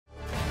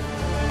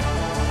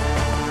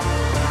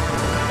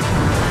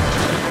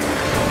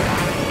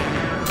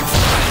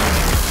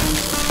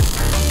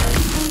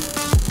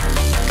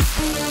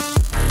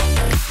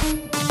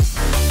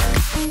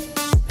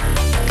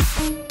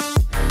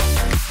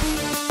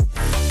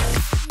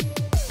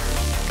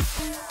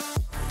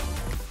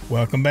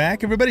Welcome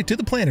back, everybody, to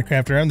the Planet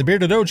Crafter. I'm the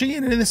Bearded OG,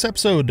 and in this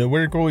episode,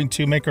 we're going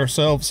to make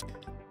ourselves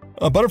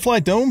a butterfly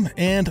dome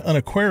and an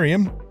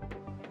aquarium,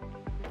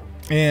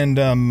 and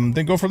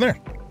then go from there.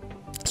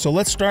 So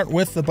let's start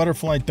with the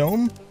butterfly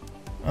dome.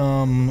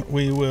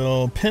 We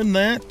will pin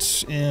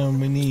that, and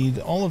we need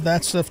all of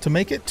that stuff to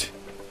make it.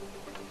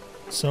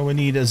 So we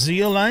need a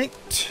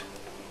zeolite,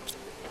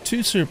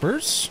 2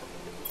 supers,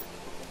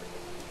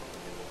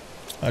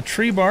 a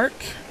tree bark,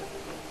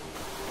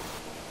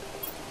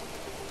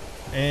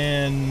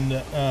 and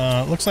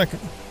looks like,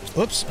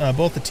 oops,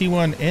 both the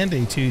T1 and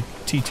a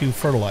T2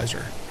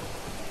 fertilizer.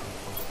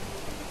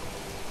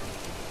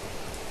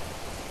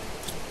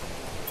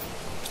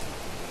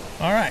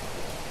 All right,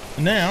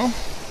 now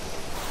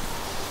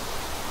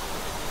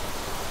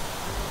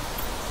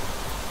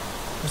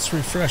let's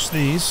refresh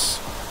these.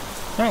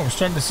 Oh, we're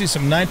starting to see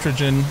some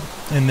nitrogen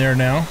in there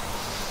now.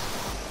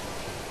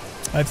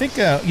 I think,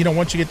 you know,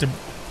 once you get to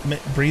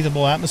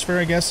breathable atmosphere,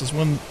 I guess, is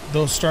when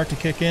those start to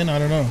kick in. I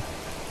don't know.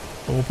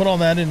 But we'll put all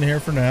that in here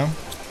for now.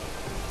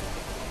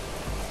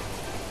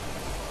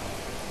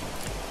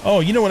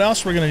 Oh, you know what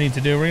else we're going to need to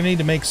do? We're going to need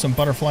to make some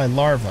butterfly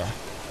larvae.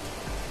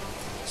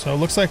 So it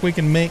looks like we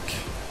can make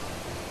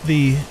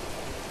the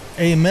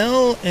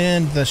amel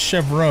and the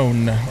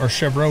chevron, or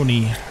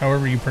chevroni,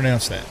 however you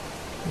pronounce that.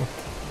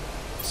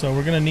 So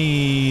we're going to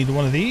need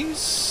one of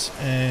these,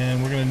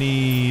 and we're going to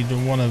need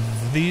one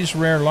of these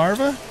rare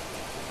larvae,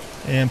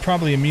 and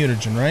probably a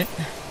mutagen, right?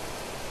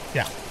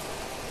 Yeah.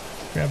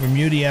 Grab a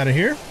mutie out of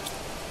here.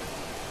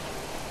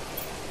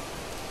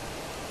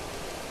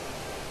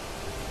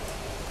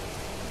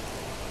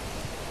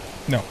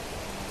 No.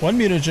 1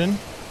 mutagen,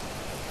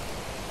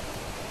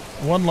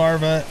 1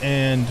 larva,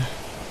 and...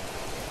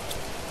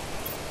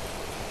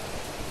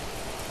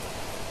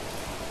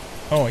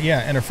 oh, yeah,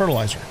 and a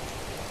fertilizer.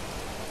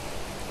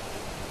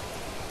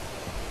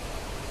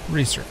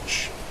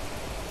 Research.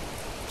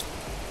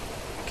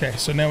 Okay,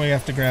 so now we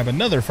have to grab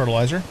another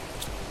fertilizer.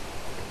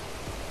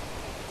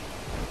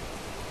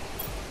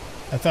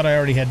 I thought I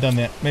already had done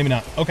that. Maybe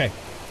not. Okay.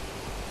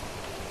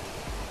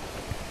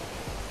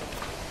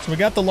 So we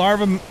got the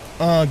larva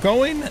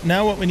going.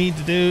 Now what we need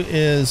to do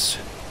is...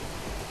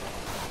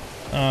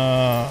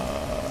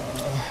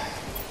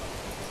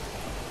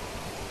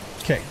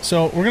 okay,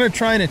 so we're going to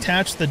try and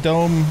attach the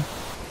dome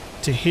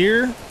to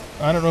here.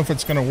 I don't know if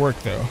it's going to work,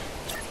 though.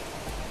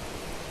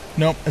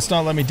 Nope, it's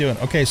not letting me do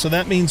it. Okay, so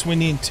that means we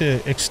need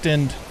to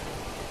extend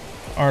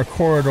our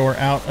corridor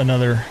out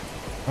another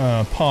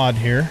pod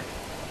here.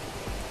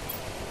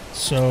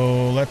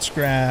 So let's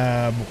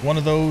grab 1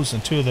 of those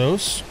and 2 of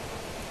those.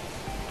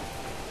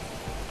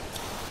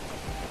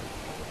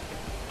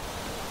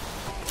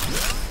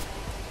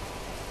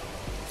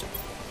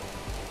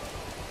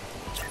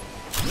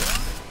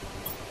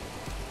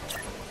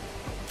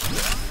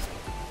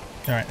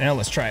 All right, now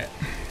let's try it.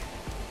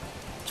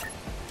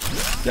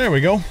 There we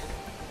go.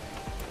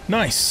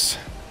 Nice.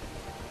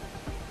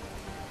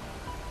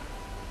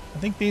 I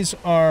think these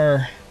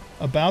are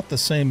about the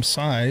same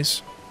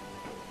size.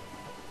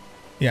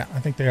 Yeah, I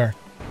think they are.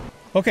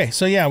 Okay,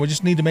 so yeah, we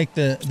just need to make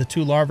the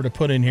 2 larvae to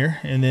put in here,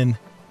 and then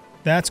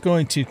that's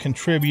going to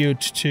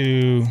contribute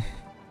to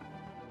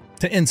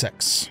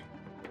insects.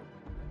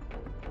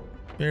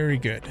 Very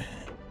good.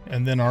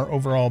 And then our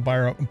overall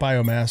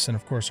biomass, and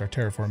of course our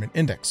terraforming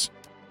index.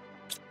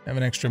 Have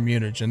an extra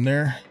mutagen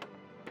there.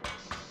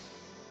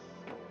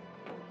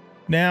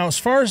 Now, as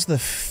far as the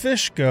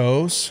fish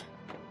goes...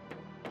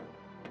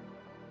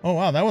 oh,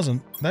 wow,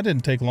 that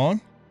didn't take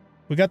long.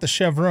 We got the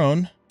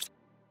chevron.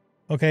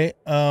 Okay,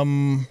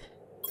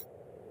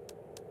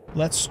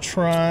 let's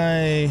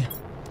try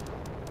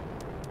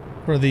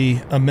for the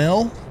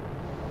amel.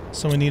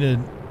 So we need a...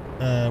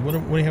 what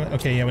do you have?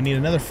 Okay, yeah, we need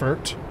another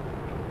fert.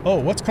 Oh,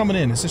 what's coming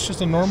in? Is this just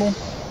a normal?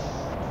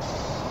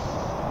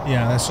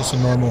 Yeah, that's just a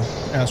normal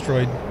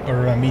asteroid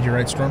or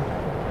meteorite storm.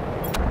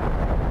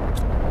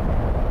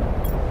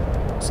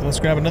 So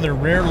let's grab another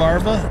rare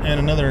larva and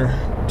another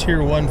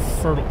tier 1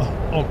 fertile...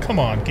 oh, come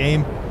on,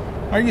 game.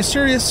 Are you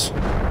serious?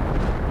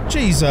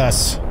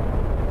 Jesus.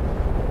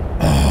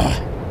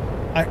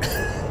 I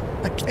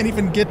can't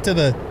even get to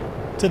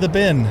the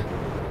bin.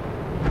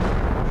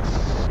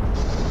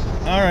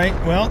 All right,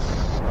 well,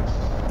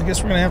 I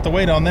guess we're going to have to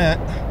wait on that.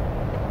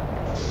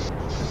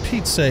 For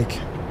Pete's sake.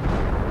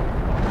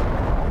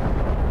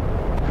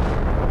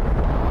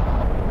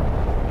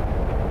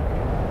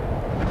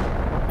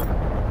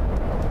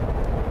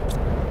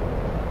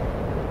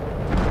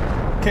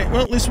 Okay,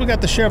 well, at least we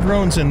got the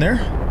chevrons in there.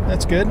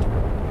 That's good.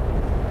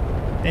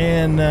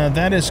 And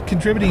that is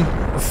contributing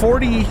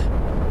 40,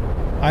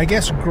 I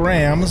guess,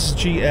 grams,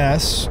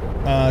 GS,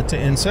 to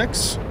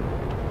insects.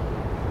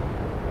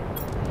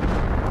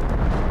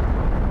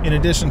 In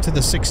addition to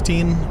the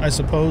 16, I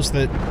suppose,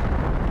 that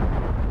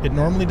it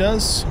normally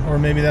does. Or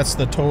maybe that's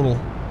the total.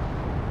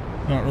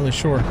 Not really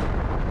sure.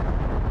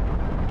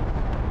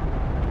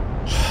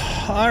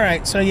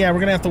 Alright, so yeah, we're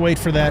going to have to wait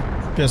for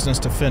that business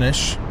to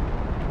finish.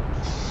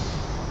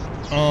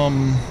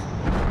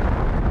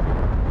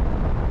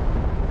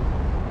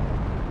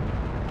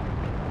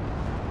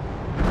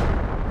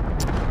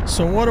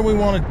 So what do we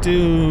want to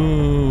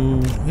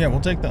do? Yeah, we'll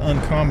take the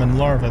uncommon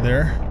larva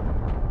there.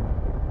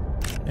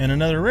 And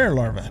another rare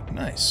larva.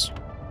 Nice.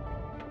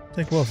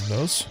 Take both of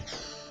those.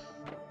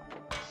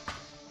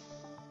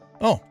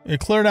 Oh, it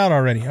cleared out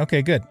already.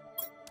 Okay, good.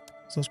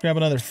 So let's grab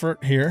another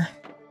fert here.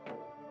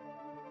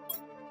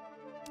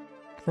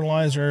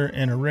 Fertilizer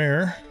and a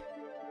rare.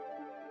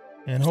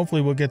 And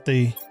hopefully we'll get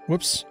the...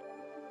 Whoops.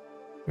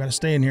 Got to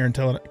stay in here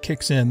until it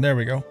kicks in. There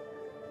we go.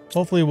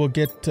 Hopefully we'll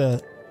get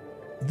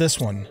this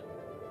one.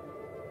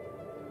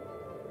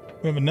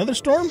 We have another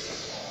storm?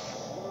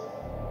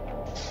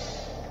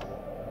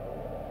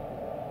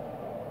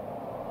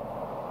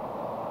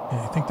 Okay,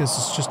 I think this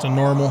is just a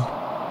normal,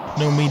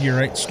 no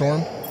meteorite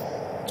storm.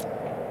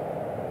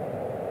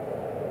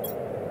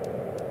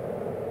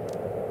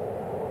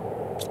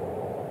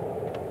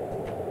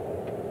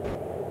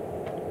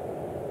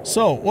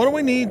 So, what do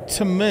we need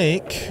to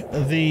make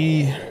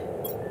the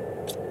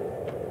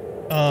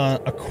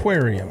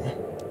aquarium?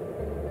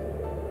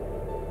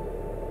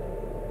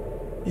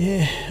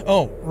 Yeah.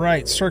 Oh,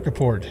 right, circuit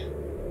board.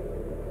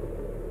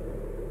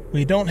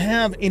 We don't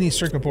have any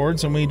circuit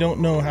boards, and we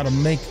don't know how to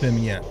make them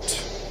yet.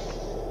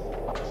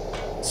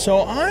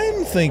 So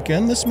I'm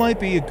thinking this might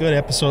be a good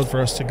episode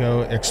for us to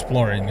go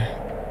exploring.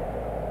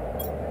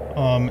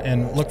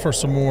 And look for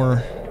some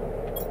more...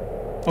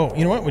 Oh,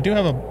 you know what? We do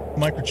have a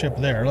microchip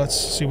there. Let's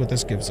see what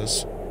this gives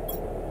us.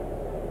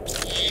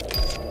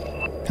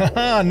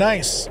 Haha,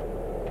 nice!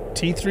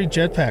 T3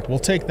 jetpack. We'll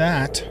take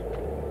that.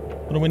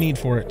 What do we need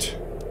for it?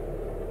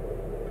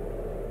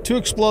 2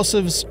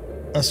 explosives,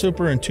 a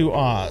super, and 2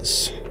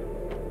 Oz.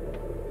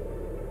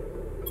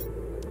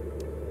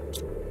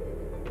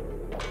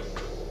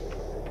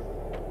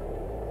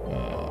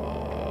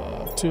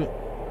 Two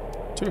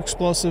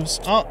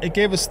explosives. Oh, it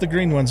gave us the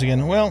green ones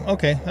again. Well,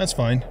 okay, that's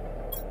fine.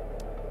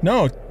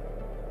 No, it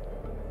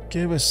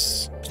gave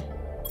us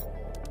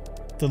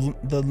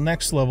the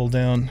next level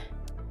down.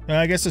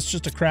 I guess it's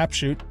just a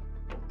crapshoot.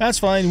 That's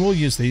fine. We'll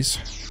use these.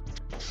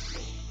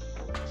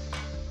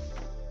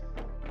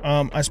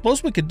 I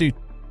suppose we could do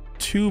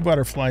 2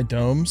 butterfly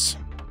domes.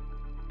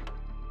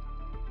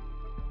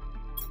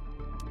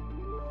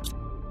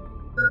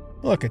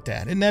 Look at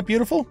that. Isn't that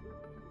beautiful?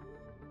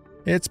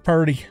 It's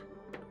pretty.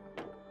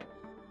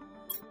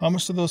 How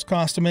much do those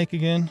cost to make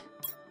again?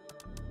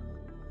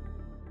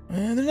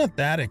 They're not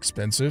that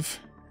expensive.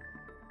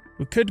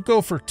 We could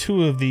go for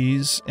 2 of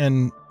these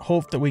and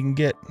hope that we can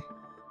get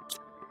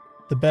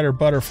the better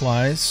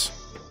butterflies.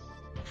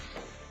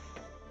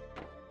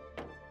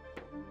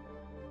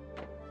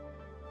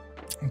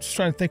 I'm just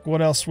trying to think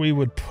what else we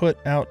would put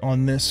out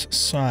on this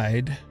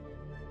side.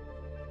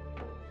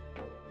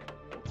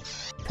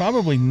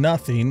 Probably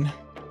nothing.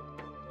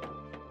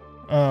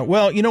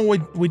 Well, you know,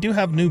 we do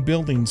have new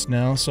buildings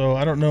now, so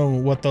I don't know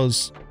what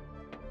those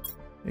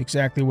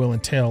exactly will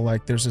entail.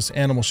 Like, there's this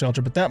animal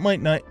shelter, but that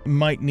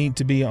might need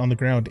to be on the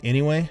ground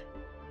anyway.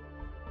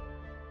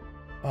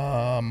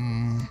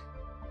 And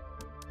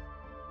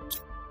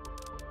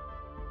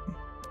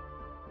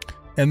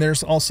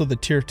there's also the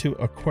Tier 2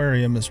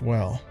 aquarium as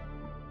well.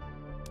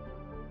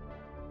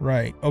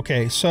 Right.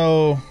 Okay,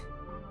 so...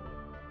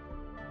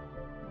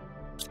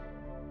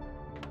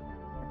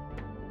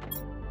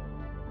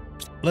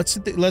 Let's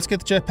get the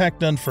jetpack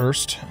done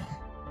first.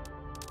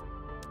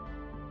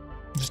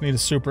 Just need a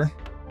super.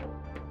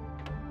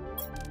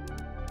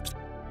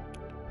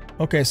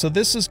 Okay, so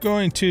this is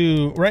going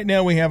to... Right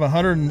now we have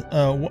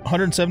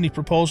 170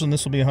 propulsion.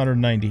 This will be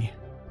 190.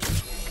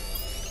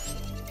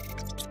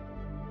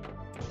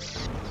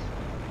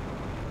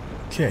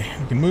 Okay,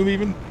 we can move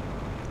even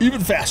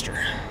faster.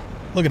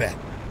 Look at that.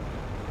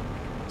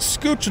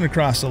 Scooching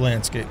across the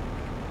landscape.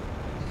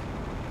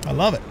 I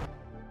love it.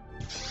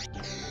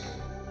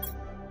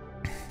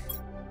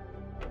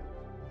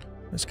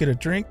 Let's get a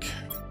drink.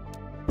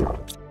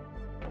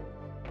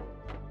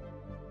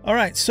 All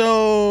right,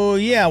 so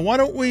yeah, why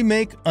don't we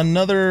make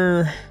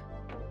another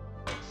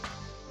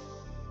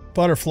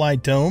butterfly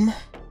dome?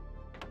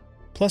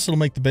 Plus, it'll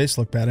make the base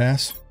look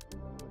badass.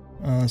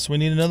 So we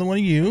need another one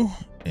of you,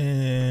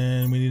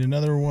 and we need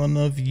another one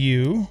of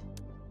you,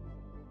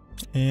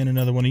 and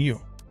another one of you.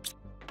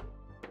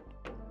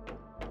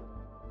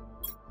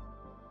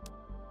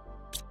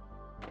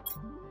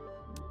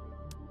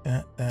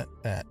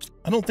 That.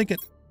 I don't think it...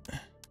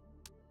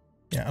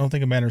 Yeah, I don't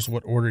think it matters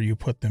what order you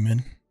put them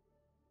in.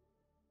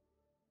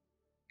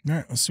 All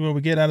right, let's see what we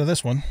get out of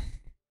this one.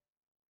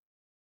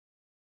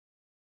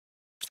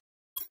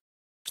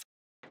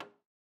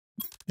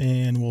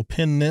 And we'll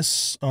pin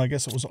this. Oh, I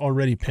guess it was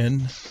already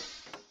pinned.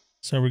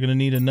 So we're going to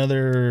need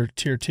another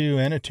Tier 2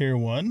 and a Tier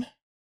 1.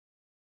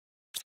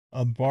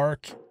 A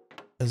bark,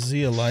 a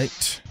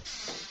zeolite,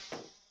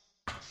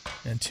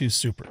 and 2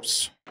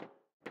 supers.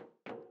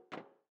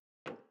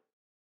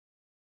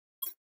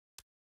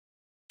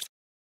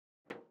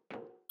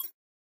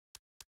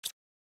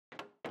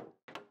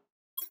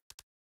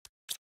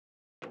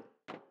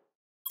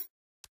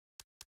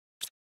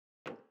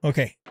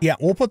 Okay, yeah,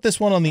 we'll put this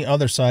one on the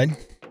other side.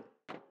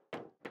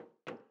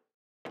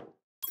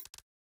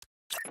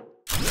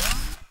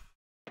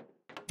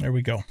 There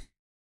we go.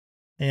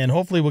 And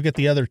hopefully we'll get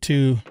the other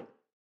two.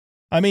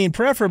 I mean,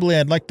 preferably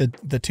I'd like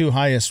the two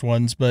highest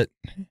ones, but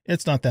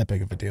it's not that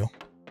big of a deal.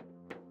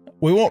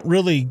 We won't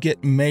really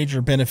get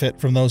major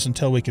benefit from those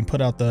until we can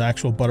put out the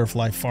actual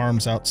butterfly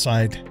farms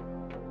outside,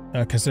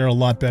 because they're a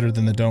lot better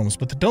than the domes.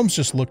 But the domes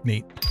just look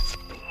neat.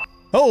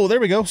 Oh, there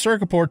we go.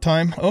 Circuit board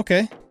time.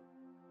 Okay.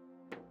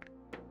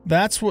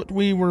 That's what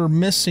we were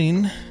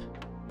missing.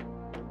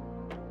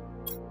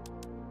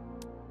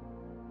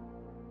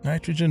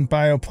 Nitrogen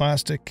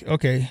bioplastic.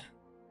 Okay.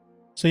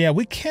 So yeah,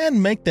 we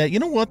can make that. You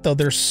know what, though?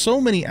 There's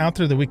so many out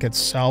there that we could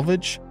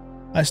salvage.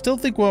 I still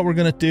think what we're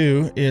going to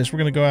do is we're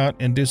going to go out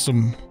and do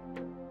some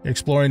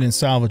exploring and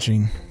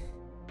salvaging.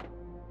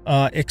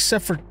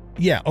 Except for...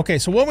 Yeah, okay.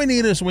 So what we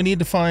need is we need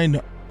to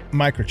find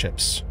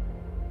microchips.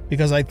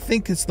 Because I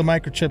think it's the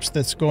microchips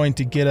that's going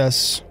to get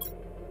us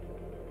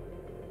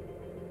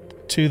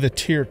to the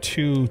tier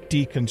 2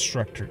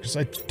 deconstructor. Because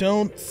I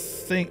don't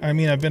think... I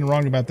mean, I've been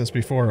wrong about this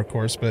before, of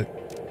course, but...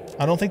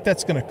 I don't think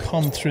that's going to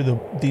come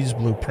through these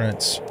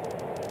blueprints.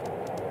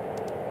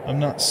 I'm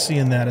not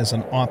seeing that as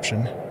an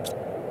option.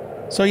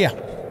 So yeah,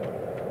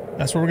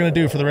 that's what we're going to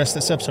do for the rest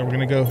of this episode. We're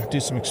going to go do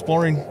some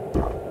exploring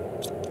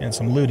and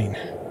some looting.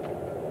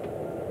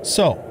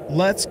 So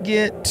let's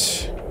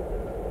get...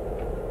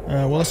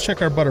 well, let's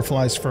check our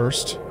butterflies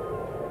first.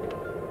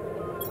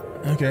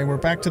 Okay, we're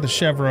back to the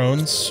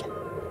chevrons.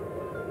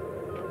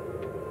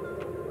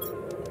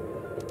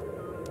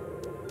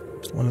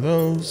 One of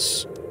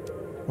those...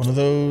 One of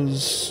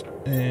those,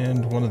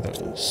 and one of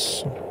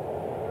those.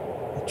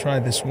 I'll try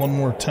this one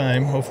more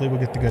time. Hopefully we'll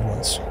get the good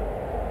ones.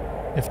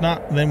 If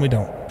not, then we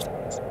don't.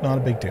 It's not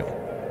a big deal.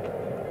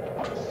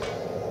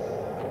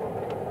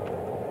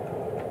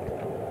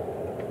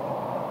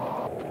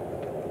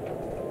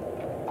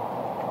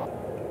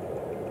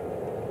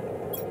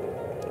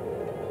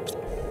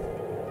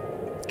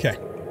 Okay.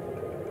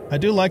 I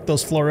do like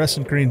those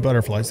fluorescent green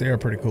butterflies. They are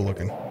pretty cool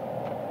looking.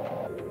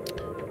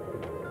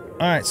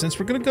 Alright, since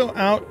we're going to go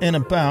out and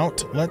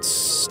about, we'll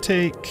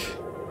take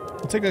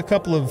a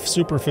couple of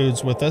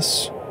superfoods with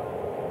us.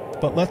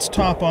 But let's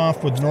top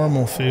off with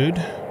normal food.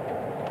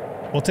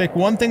 We'll take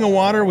one thing of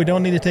water. We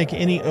don't need to take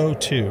any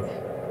O2.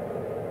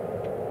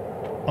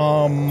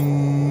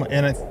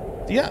 And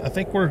I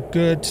think we're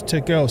good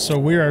to go. So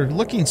we are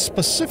looking,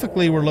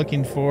 specifically we're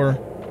looking for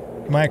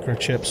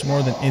microchips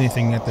more than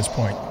anything at this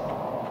point.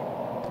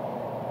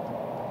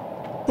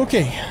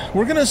 Okay,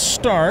 we're going to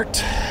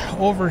start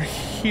over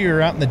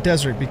here out in the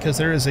desert because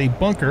there is a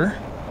bunker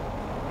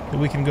that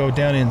we can go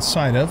down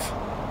inside of.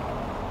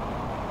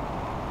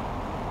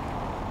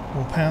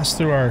 We'll pass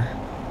through our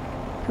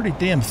pretty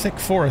damn thick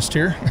forest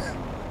here.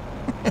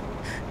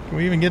 Can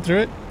we even get through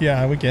it?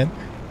 Yeah, we can.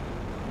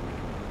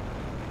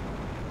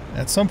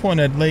 At some point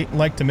I'd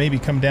like to maybe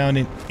come down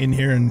in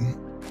here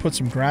and put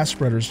some grass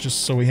spreaders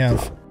just so we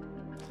have,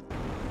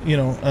 you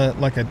know,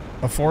 like a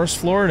forest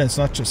floor and it's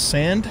not just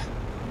sand.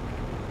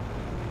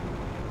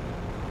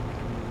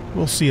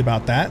 We'll see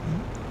about that.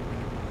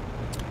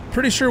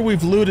 Pretty sure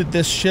we've looted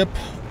this ship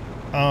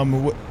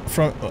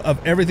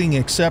of everything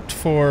except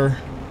for,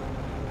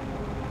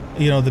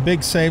 you know, the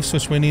big safes,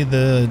 which we need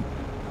the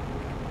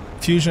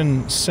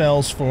fusion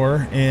cells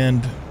for,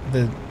 and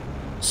the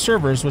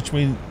servers, which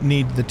we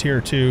need the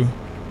tier 2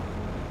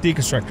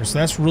 deconstructor. So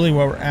that's really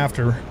what we're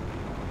after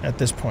at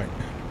this point.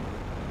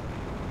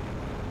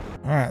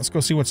 Alright, let's go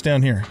see what's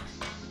down here.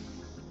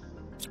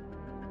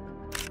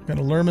 Got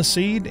a lerma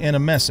seed and a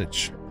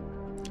message.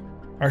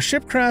 Our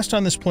ship crashed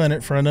on this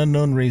planet for an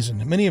unknown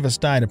reason. Many of us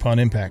died upon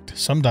impact.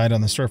 Some died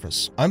on the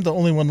surface. I'm the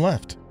only one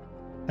left.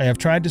 I have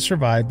tried to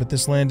survive, but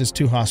this land is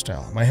too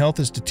hostile. My health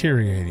is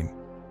deteriorating.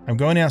 I'm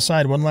going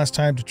outside one last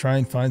time to try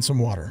and find some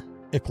water.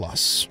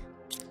 Iklos.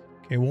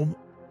 Okay,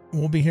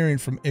 we'll be hearing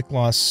from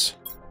Iklos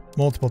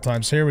multiple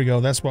times. Here we go.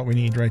 That's what we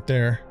need right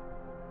there.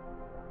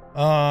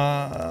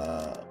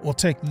 We'll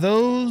take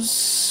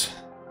those.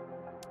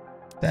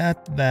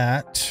 That.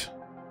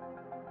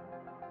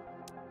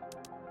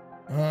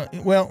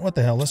 Well, what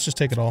the hell? Let's just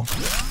take it all.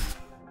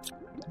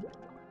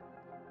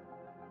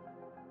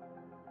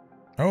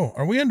 Oh,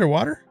 are we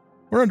underwater?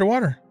 We're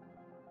underwater.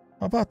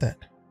 How about that?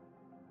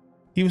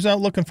 He was out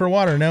looking for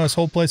water. Now his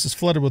whole place is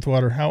flooded with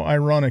water. How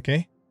ironic,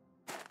 eh?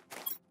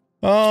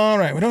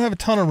 Alright, we don't have a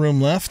ton of room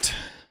left.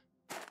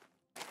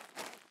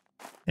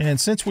 And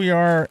since we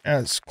are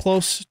as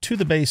close to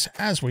the base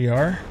as we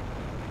are,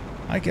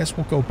 I guess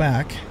we'll go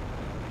back.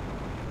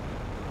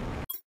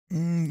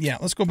 Yeah,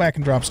 let's go back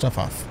and drop stuff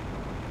off.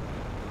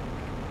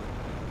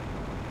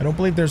 I don't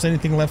believe there's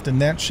anything left in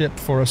that ship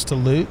for us to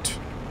loot.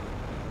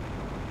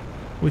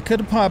 We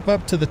could pop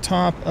up to the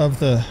top of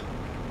that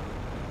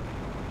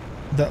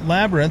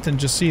labyrinth and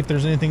just see if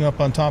there's anything up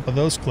on top of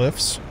those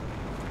cliffs.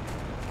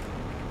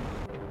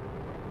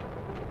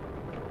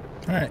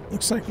 Alright,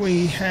 looks like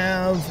we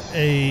have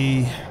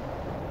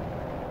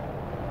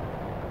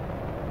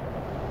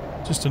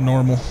just a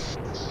normal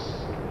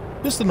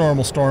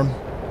storm.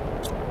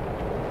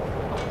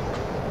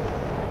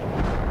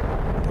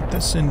 Put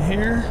this in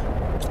here.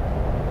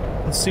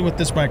 Let's see what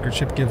this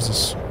microchip gives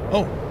us.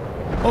 Oh,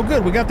 Oh,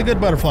 good. We got the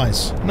good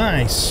butterflies.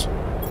 Nice.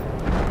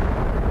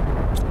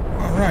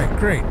 All right,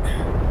 great.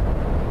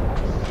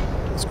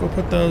 Let's go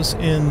put those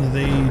in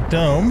the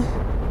dome.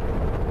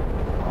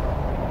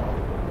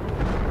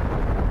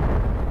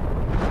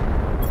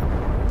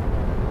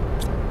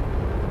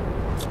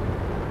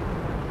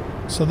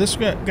 So this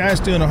guy's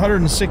doing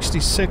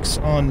 166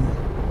 on...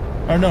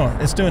 Or no,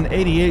 it's doing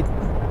 88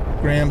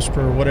 grams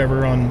per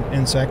whatever on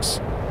insects.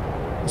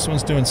 This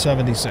one's doing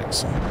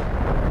 76.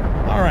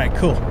 All right,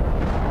 cool.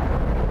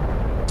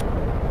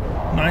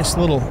 Nice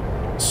little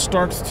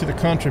start to the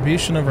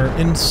contribution of our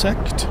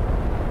insect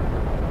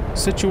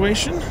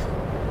situation.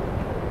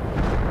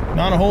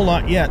 Not a whole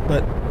lot yet,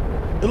 but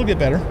it'll get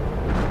better.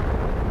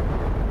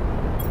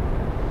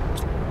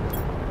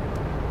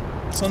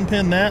 Let's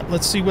unpin that.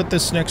 Let's see what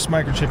this next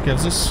microchip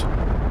gives us.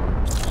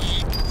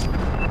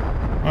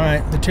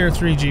 Alright, the Tier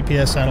 3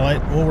 GPS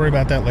satellite. We'll worry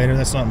about that later.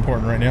 That's not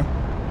important right now.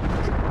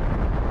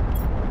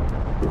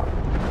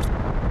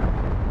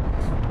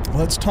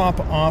 Let's top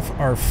off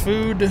our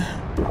food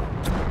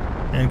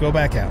and go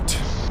back out.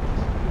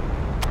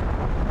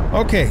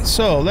 Okay,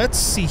 so let's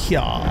see here.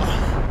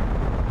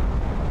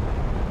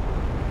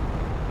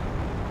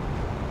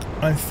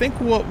 I think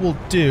what we'll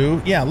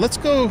do... Yeah, let's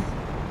go...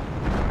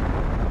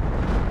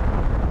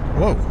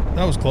 Whoa,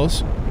 that was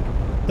close.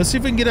 Let's see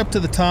if we can get up to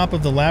the top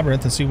of the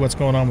labyrinth and see what's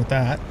going on with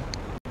that.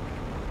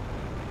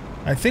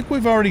 I think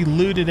we've already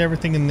looted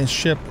everything in this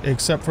ship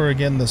except for,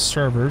 again, the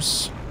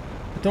servers.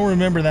 I don't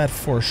remember that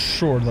for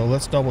sure, though.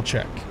 Let's double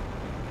check.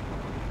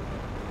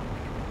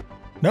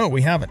 No,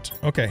 we haven't.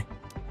 Okay.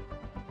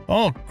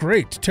 Oh,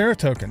 great. Terra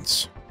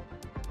tokens.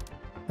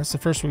 That's the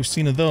first we've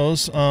seen of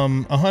those.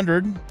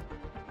 100.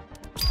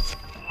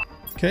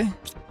 Okay.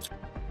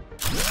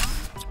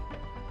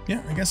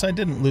 Yeah, I guess I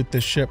didn't loot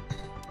this ship.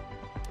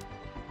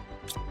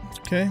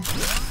 Okay.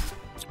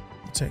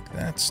 We'll take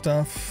that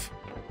stuff.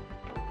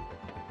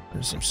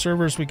 There's some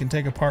servers we can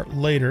take apart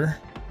later.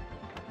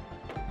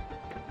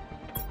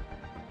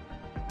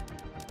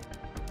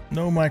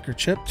 No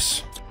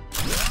microchips.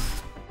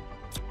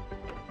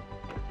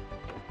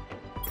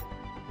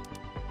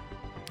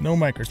 No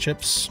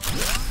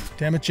microchips.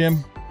 Damn it,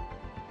 Jim.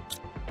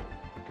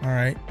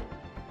 Alright.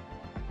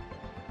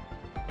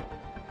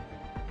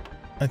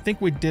 I think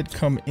we did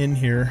come in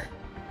here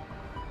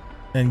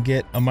and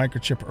get a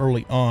microchip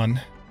early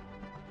on.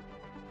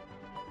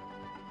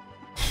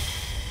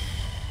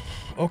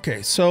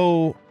 Okay,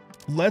 so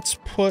let's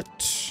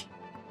put...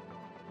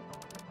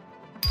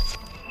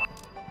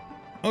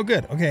 Oh,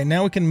 good. Okay,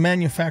 now we can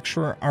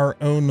manufacture our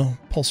own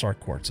pulsar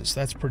quartzes.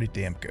 That's pretty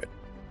damn good.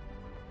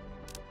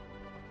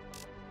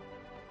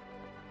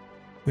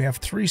 We have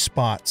 3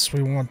 spots.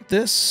 We want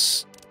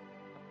this,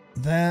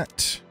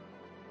 that,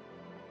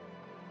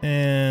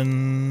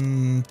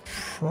 and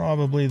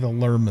probably the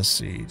lerma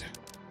seed.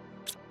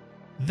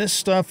 This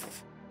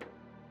stuff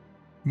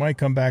might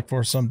come back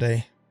for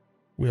someday.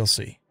 We'll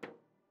see.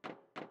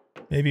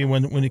 Maybe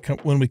when we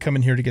come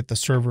in here to get the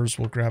servers,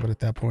 we'll grab it at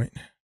that point.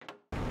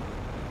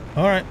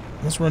 All right,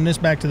 let's run this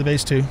back to the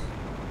base too.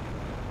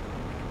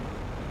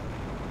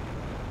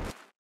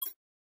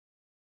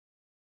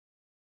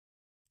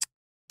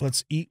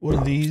 Let's eat one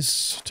of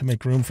these to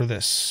make room for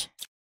this.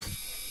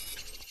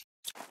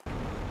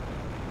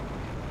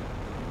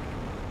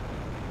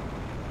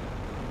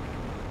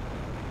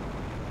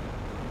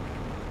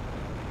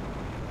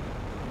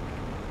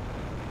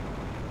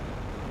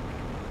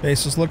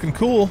 Base is looking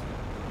cool.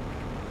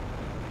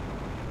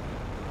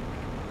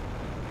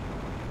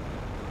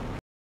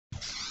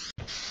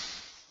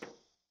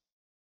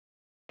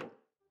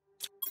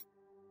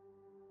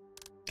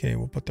 Okay,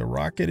 we'll put the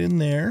rocket in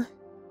there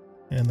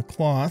and the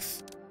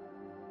cloth.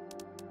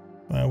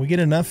 We get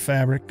enough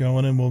fabric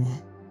going and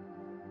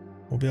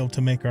we'll be able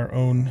to make our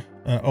own...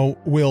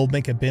 we'll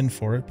make a bin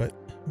for it, but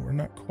we're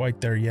not quite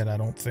there yet, I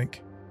don't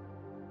think.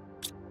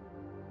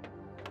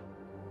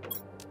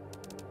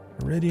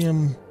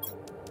 Iridium,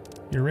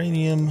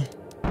 uranium.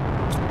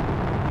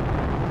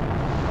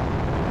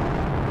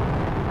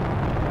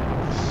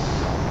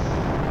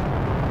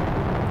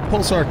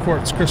 Pulsar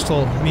quartz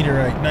crystal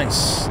meteorite,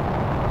 nice.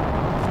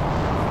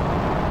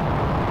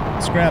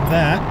 Let's grab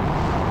that.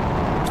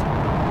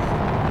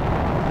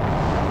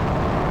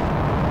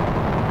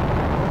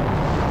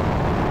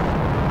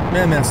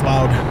 Man, that's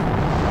loud.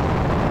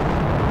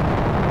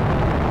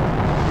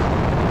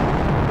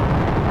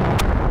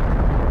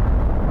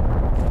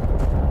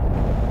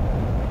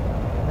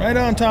 Right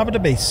on top of the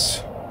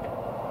base.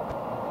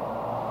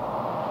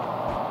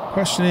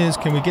 Question is,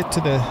 can we get to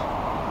the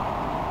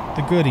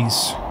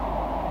goodies?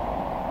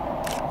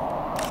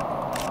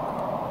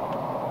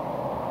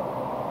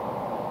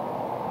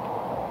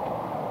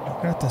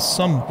 I've got to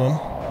some of them.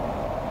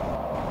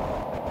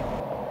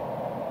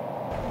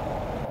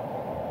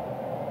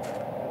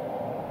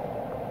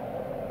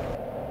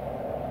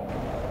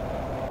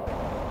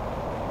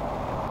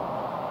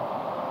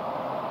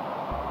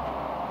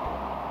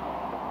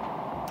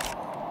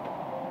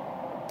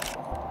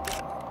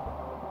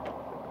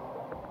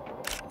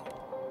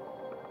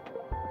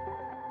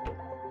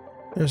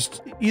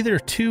 There's either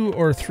 2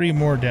 or 3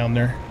 more down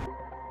there.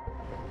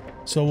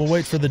 So we'll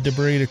wait for the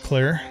debris to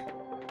clear.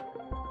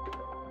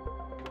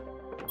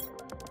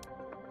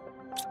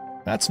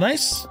 That's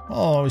nice. I'll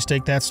always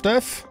take that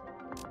stuff.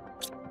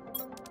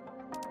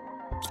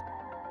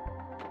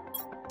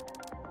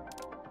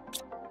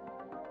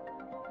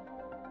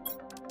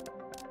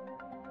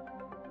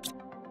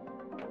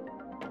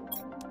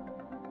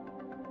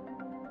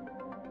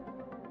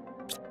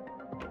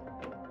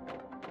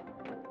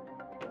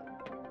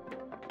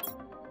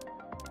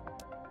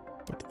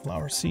 Put the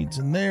flower seeds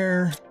in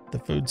there, the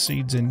food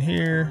seeds in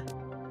here.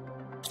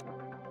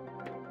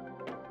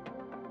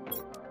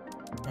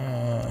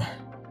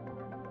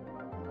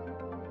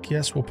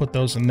 Guess we'll put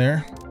those in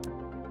there.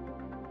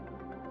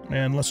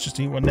 And let's just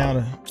eat one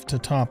now to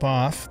top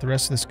off. The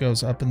rest of this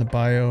goes up in the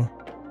bio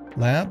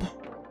lab.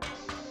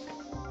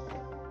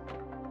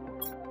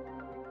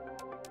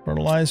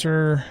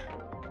 Fertilizer,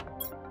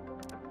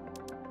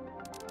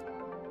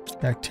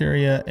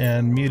 bacteria,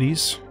 and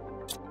muties.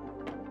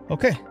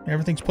 Okay,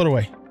 everything's put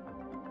away.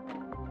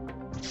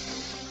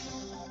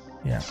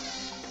 Yeah,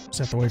 just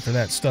have to wait for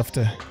that stuff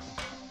to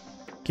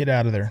get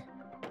out of there.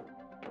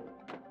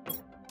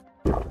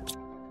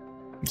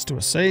 Let's do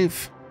a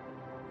save.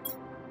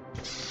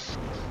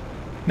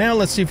 Now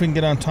let's see if we can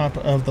get on top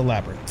of the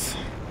labyrinth.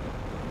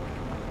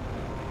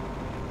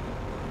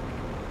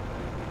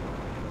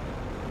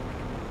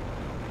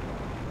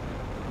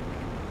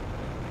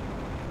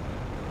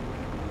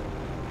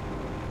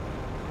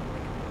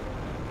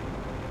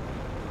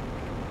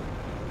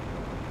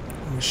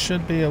 We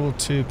should be able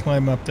to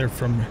climb up there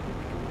from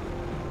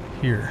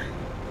here.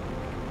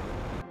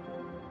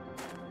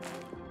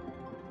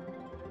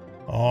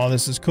 Oh,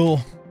 this is cool.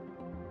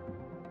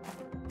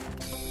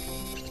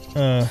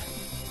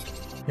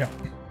 Yeah.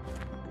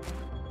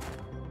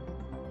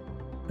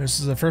 This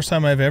is the first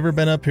time I've ever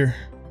been up here.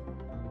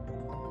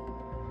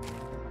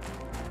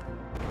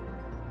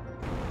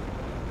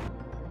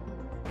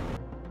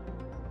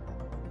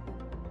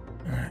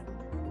 All right.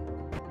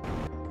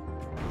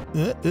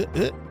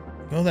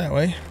 Go that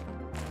way.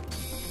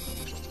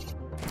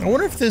 I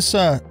wonder if this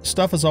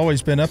stuff has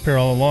always been up here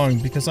all along,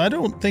 because I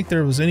don't think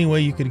there was any way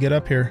you could get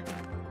up here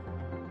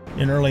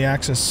in early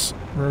access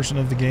version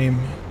of the game.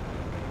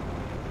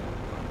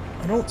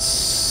 I don't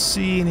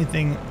see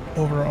anything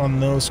over on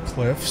those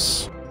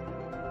cliffs.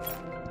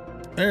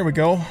 There we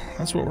go.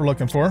 That's what we're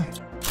looking for.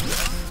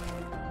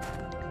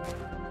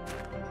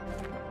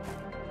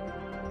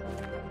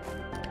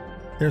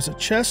 There's a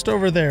chest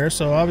over there,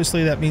 so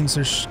obviously that means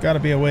there's got to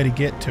be a way to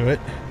get to it.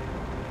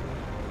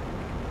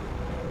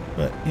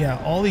 But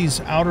yeah, all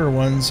these outer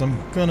ones,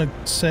 I'm gonna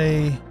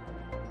say,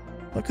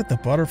 look at the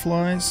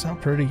butterflies, how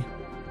pretty.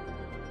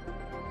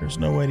 There's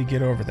no way to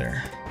get over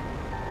there.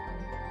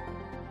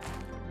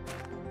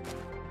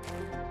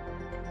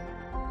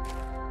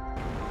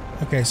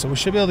 Okay, so we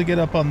should be able to get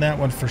up on that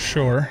one for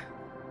sure.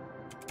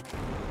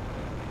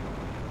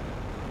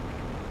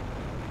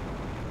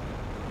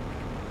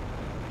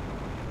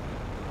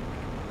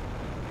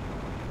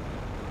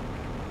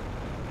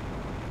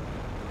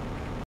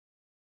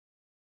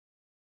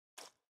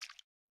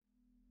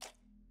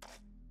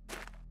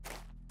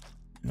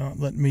 Not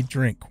letting me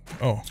drink.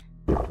 Oh,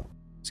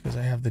 it's because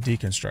I have the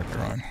deconstructor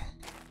on.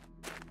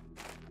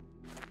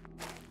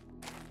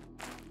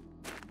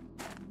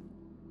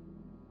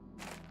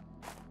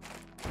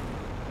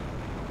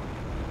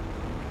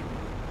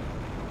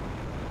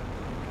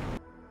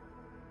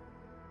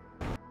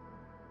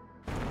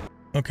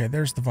 Okay,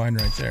 there's the vine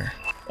right there.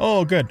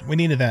 Oh, good. We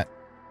needed that.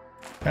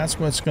 That's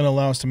what's going to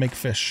allow us to make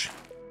fish.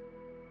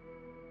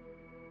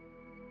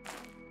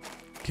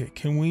 Okay,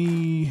 can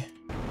we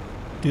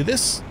do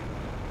this?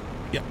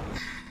 Yep.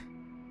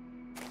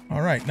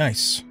 All right,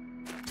 nice.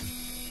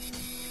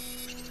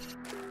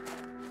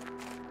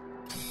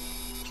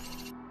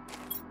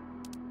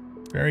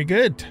 Very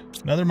good.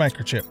 Another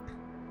microchip.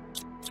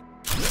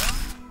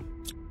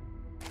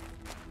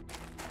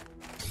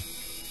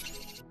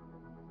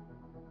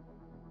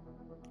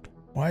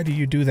 Why do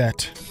you do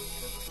that?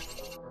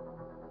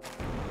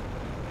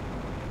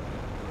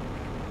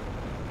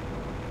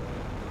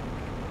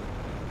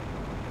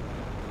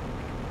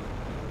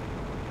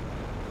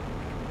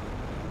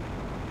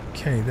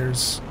 Okay,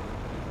 there's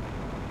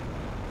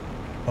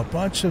a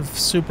bunch of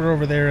super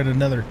over there in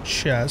another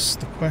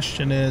chest. The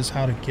question is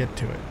how to get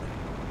to it.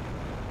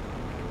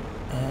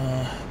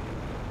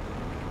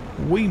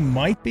 We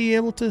might be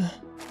able to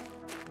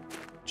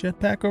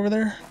jetpack over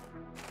there.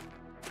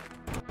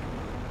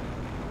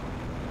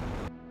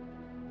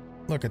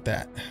 Look at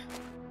that.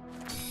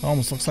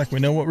 Almost looks like we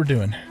know what we're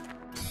doing.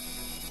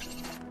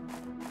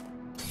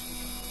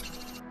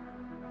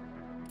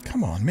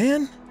 Come on,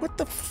 man. What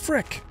the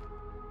frick?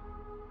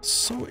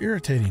 So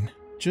irritating.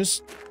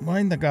 Just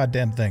mind the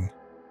goddamn thing.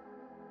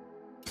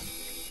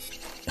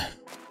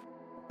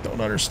 Don't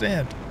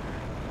understand.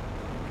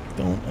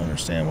 Don't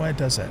understand why it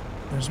does that.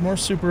 There's more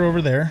super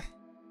over there.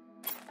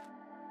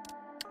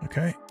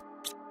 Okay.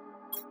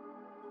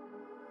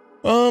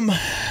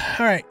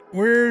 Alright.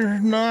 We're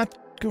not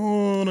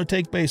gonna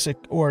take basic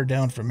ore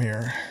down from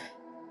here.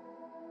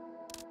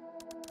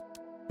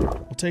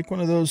 We'll take one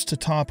of those to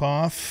top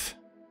off.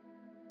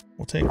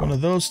 We'll take one of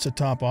those to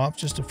top off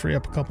just to free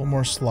up a couple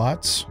more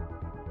slots.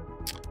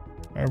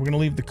 All right, we're going to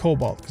leave the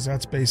cobalt because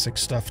that's basic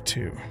stuff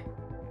too.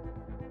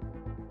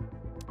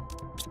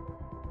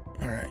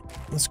 All right,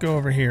 let's go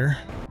over here.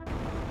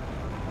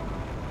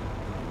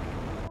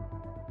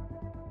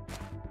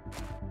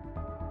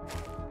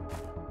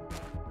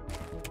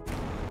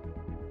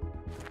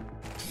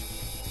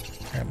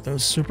 Grab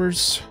those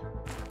supers.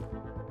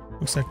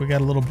 Looks like we got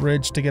a little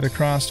bridge to get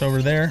across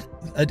over there.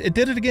 It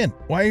did it again.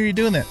 Why are you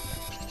doing that?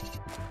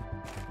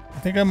 I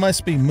think I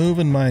must be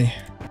moving my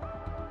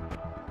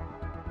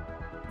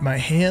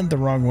hand the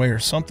wrong way or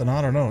something.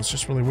 I don't know. It's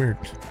just really weird.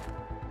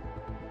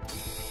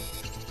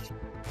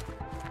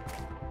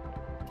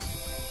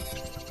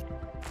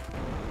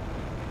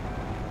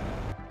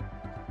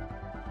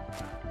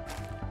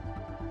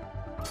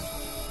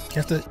 You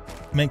have to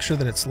make sure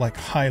that it's like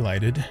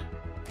highlighted.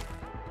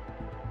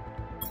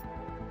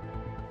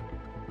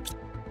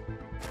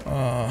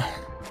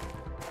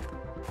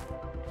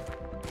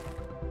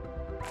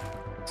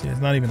 See, it's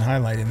not even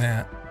highlighting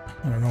that.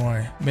 I don't know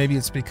why. Maybe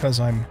it's because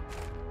I'm...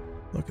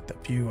 Look at the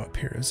view up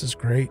here. This is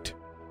great.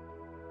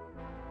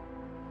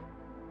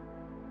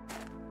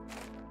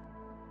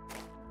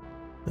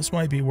 This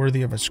might be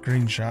worthy of a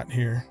screenshot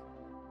here.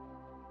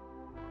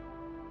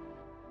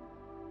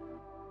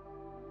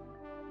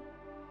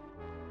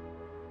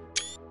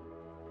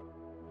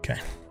 Okay.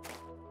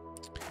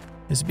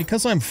 Is it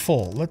because I'm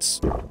full? Let's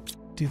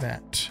do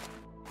that.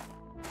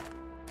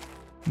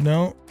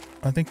 No,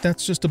 I think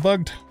that's just a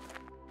bugged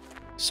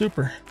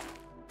super.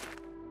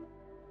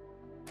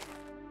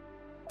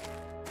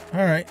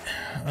 All right,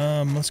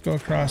 let's go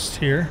across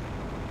here.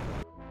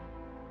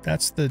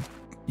 That's the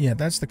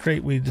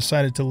crate we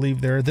decided to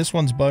leave there. This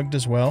one's bugged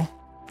as well.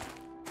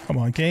 Come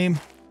on, game.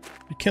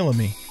 You're killing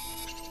me.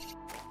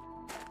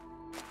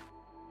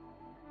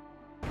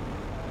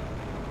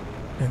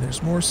 Okay,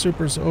 there's more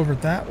supers over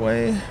that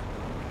way.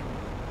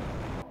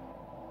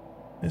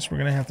 This we're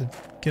gonna have to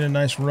get a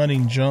nice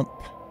running jump.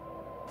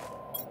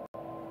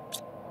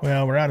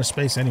 Well, we're out of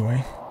space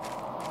anyway.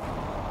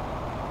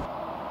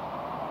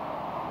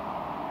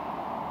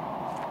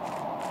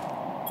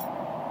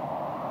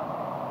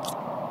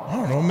 I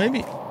don't know,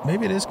 maybe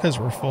it is because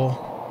we're full.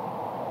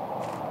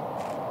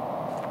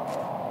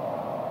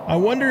 I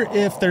wonder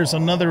if there's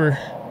another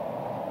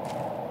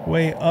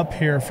way up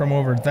here from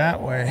over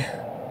that way.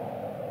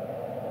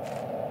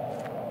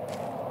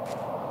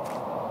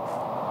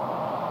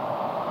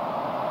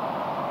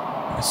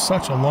 It's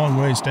such a long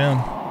ways down.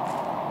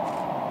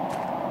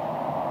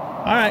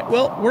 Alright,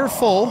 well, we're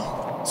full,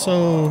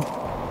 so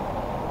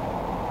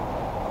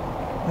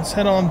let's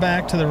head on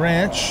back to the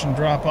ranch and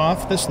drop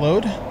off this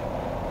load.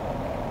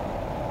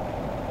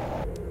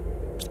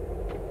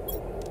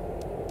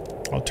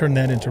 I'll turn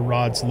that into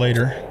rods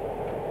later.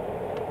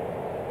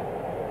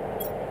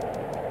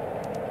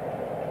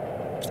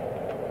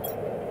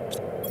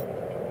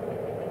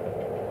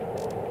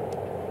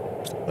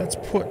 Let's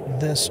put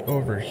this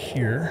over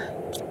here.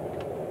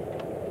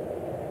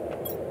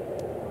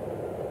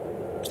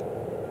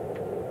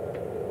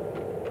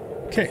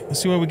 Okay,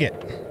 let's see what we get.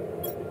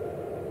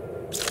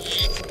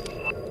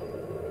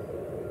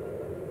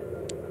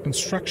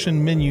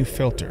 Construction menu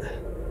filter.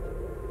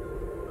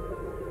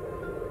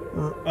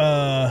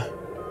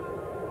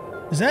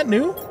 Is that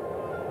new?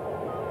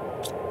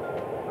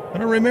 I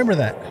don't remember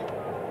that.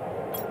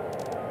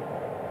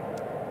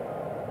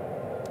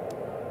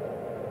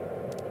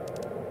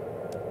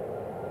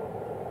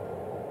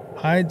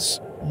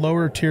 Hides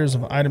lower tiers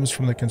of items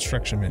from the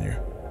construction menu.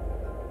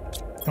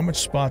 How much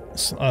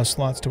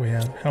slots do we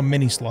have? How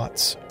many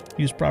slots?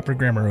 Use proper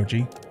grammar,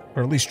 OG.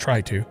 Or at least try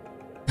to.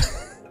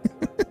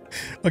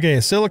 Okay,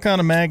 a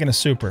silicon, a mag, and a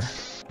super.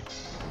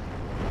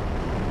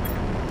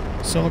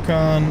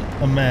 Silicon,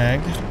 a mag.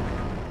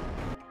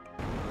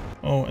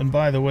 Oh, and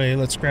by the way,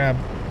 let's grab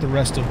the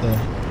rest of the...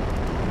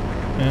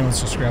 And let's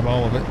just grab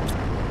all of it.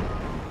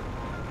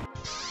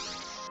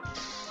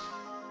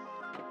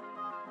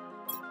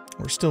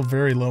 We're still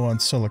very low on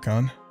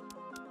silicon.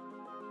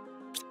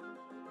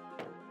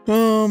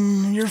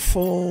 You're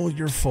full,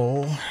 you're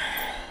full.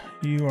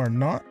 You are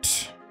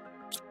not.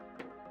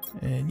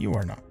 And you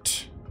are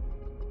not.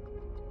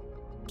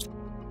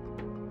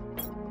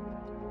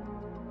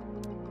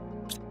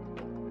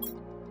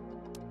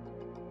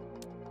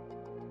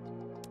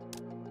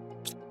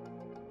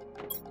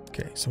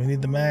 Okay, so we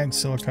need the mag,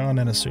 silicon,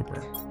 and a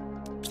super.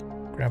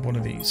 Grab one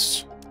of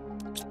these.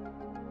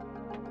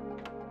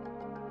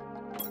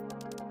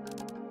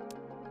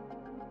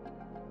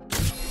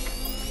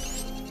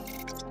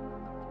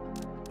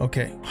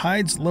 Okay,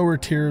 hides lower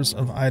tiers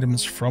of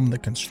items from the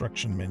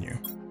construction menu.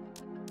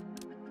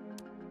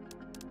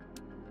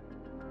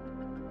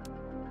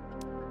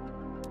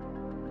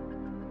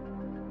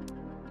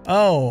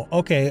 Oh,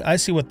 okay, I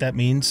see what that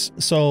means.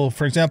 So,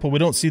 for example, we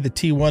don't see the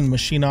T1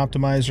 machine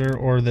optimizer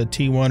or the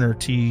T1 or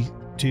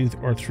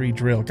T2 or 3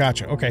 drill.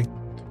 Gotcha, okay.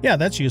 Yeah,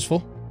 that's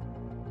useful.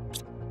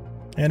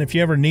 And if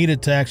you ever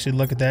needed to actually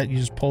look at that, you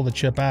just pull the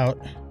chip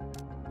out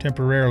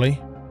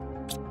temporarily.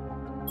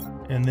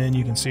 And then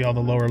you can see all the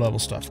lower level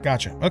stuff.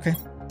 Gotcha. Okay.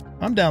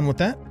 I'm down with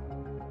that.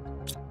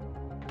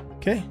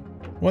 Okay.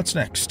 What's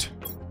next?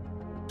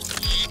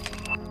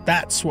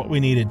 That's what we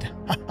needed.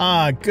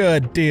 Haha,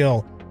 good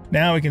deal.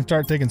 Now we can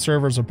start taking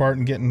servers apart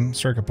and getting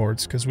circuit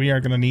boards, because we are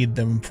going to need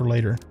them for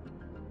later.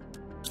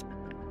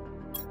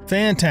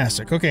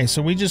 Fantastic. Okay,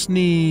 so we just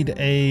need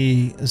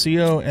a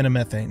Zeo and a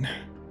methane.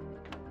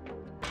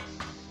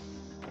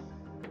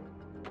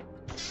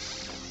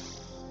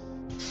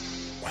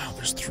 Wow,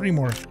 there's 3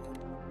 more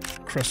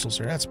crystals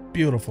there. That's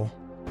beautiful.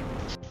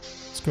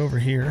 Let's go over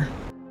here.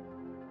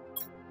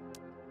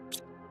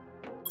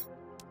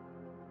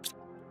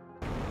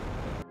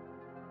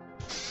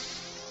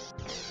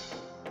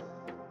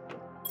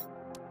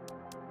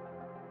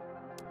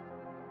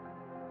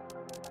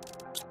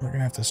 We're going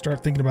to have to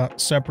start thinking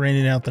about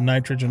separating out the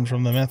nitrogen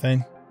from the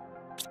methane.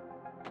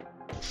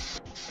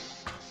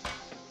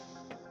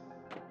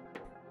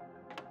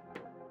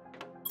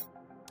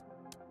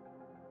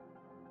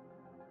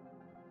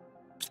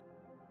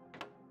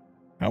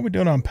 How are we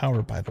doing on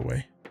power, by the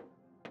way?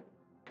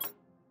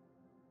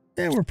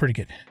 Yeah, we're pretty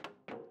good.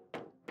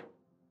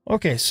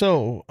 Okay,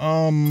 so,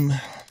 oh,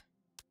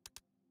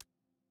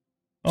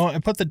 I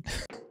put the,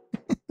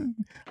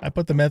 I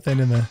put the methane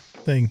in the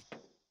thing.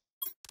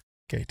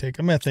 Okay, take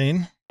a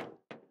methane.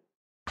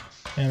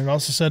 And it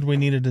also said we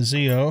needed a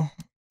Zeo.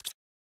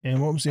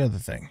 And what was the other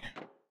thing?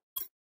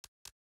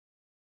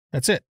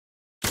 That's it.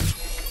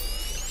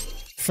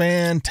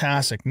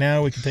 Fantastic.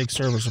 Now we can take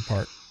servers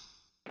apart.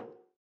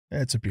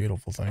 That's a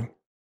beautiful thing.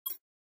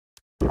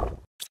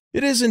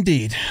 It is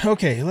indeed.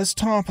 Okay, let's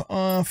top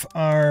off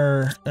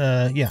our,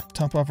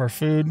 top off our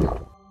food.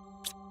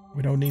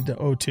 We don't need the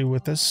O2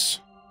 with us.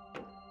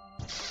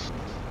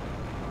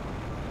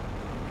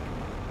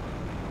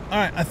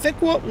 Alright, I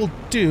think what we'll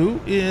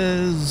do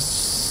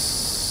is...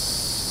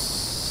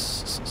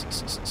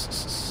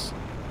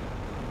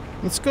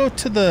 Let's go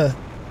to the...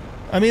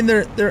 I mean,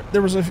 there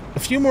was a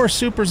few more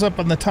supers up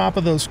on the top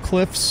of those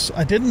cliffs.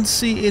 I didn't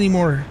see any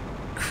more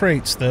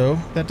crates, though.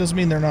 That doesn't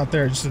mean they're not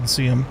there, I just didn't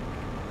see them.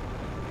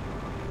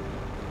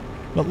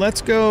 But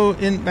let's go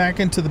back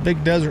into the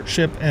big desert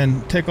ship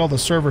and take all the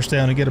servers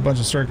down and get a bunch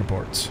of circuit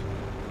boards.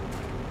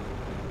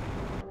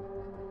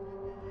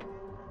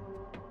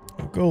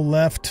 We'll go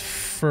left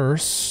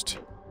first.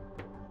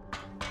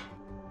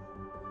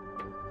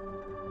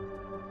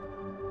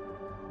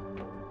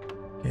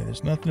 Okay,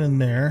 there's nothing in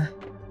there.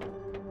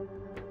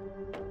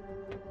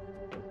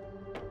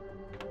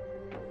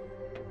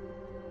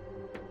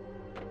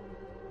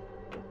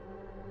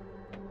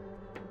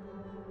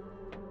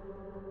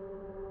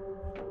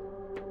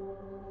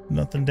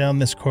 Nothing down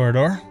this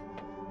corridor.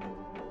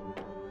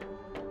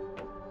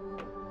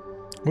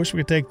 Wish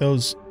we could take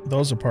those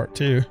apart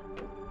too.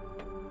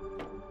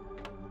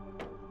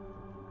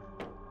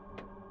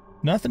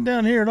 Nothing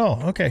down here at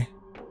all. Okay.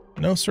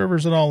 No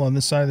servers at all on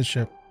this side of the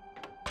ship.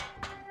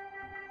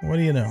 What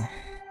do you know?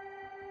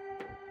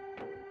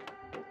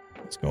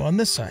 Let's go on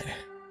this side.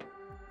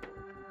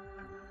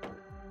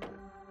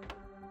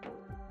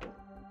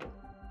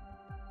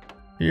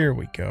 Here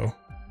we go.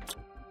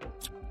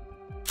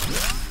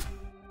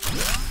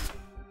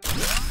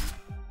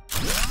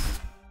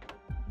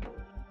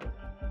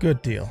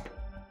 Good deal.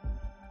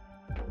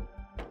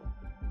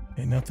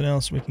 Okay, nothing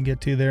else we can get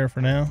to there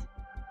for now.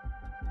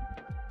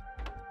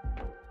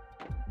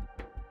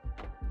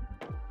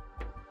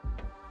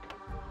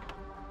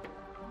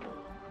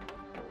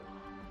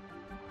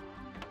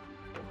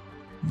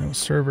 No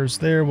servers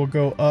there. We'll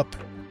go up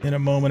in a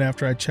moment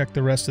after I check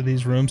the rest of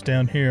these rooms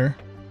down here.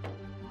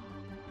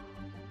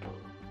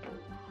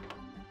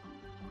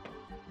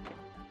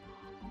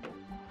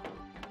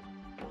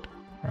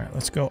 All right,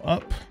 let's go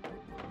up.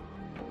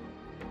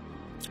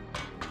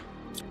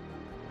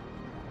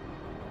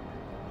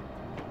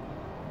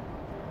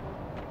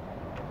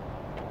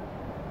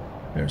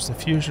 There's the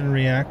fusion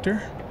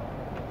reactor.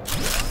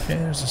 Okay,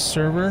 there's a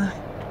server.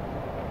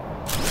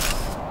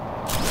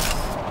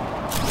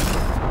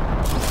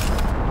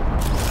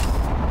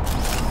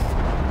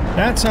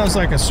 That sounds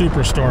like a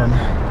superstorm.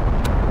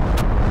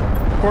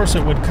 Of course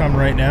it would come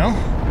right now.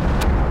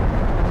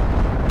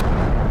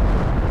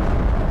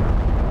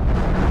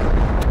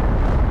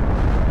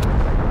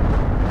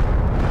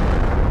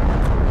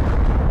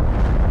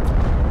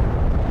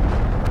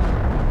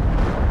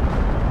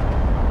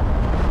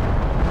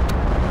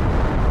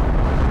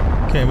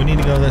 Okay, we need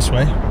to go this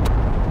way.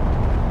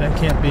 That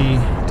can't be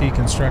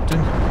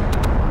deconstructed.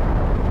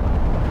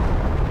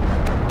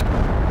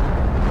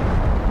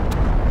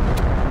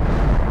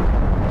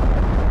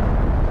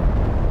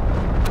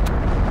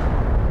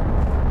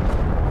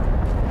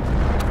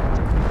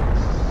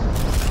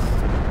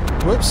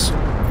 Whoops.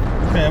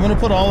 Okay, I'm going to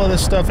put all of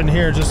this stuff in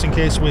here just in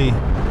case we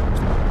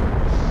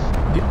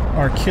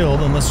are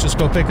killed, and let's just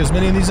go pick as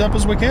many of these up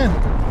as we can.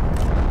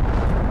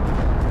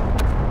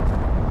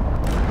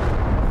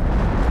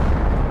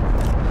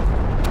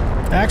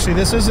 Actually,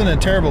 this isn't a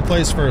terrible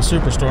place for a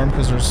superstorm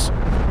because there's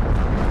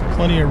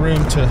plenty of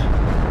room to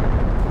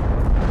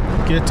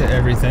get to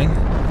everything.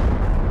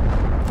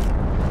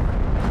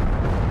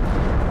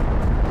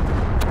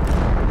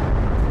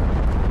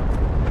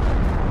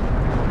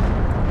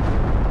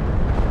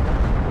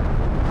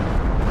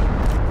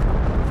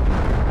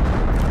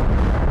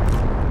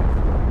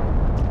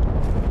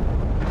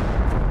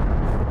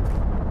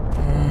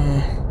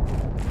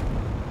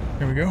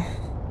 we go.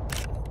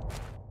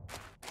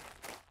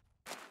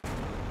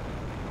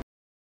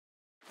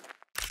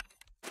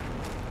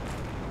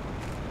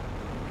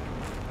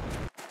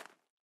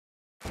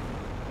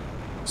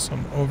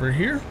 Some over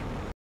here.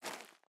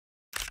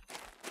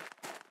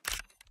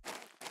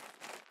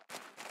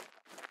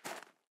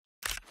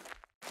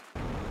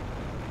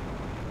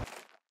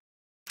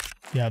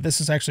 Yeah,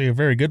 this is actually a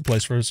very good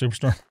place for a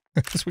superstorm,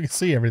 because we can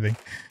see everything.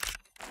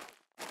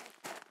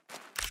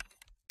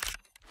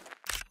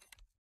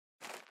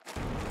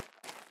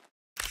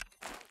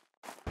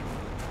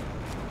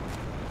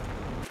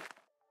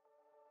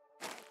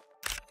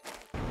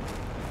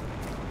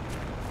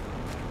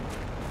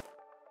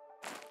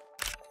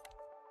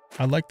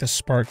 I like the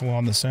sparkle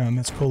on the sound.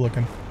 That's cool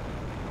looking.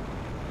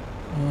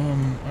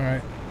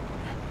 Alright.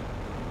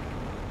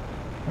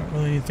 Not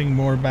really anything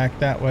more back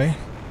that way.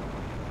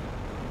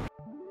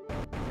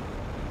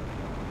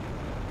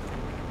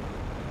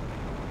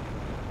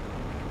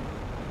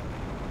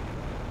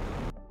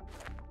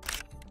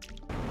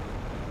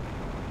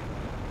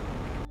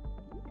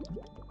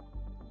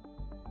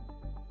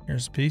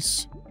 Here's a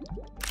piece.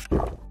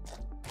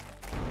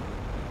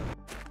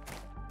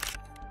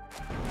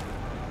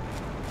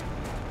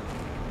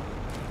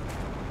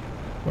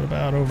 What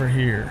about over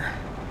here?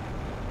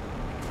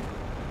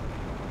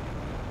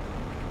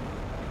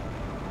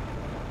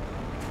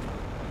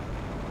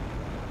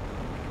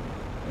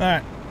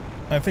 Alright.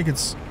 I think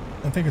it's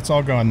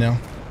all gone now.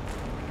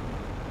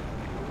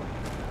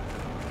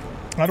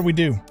 How do we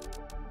do?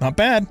 Not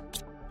bad.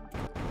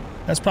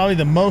 That's probably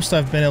the most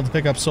I've been able to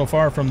pick up so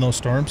far from those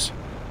storms.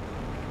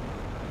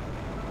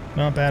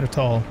 Not bad at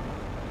all.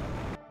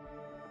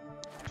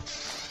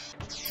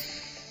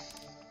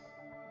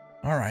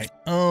 Alright,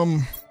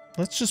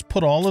 let's just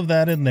put all of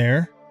that in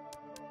there.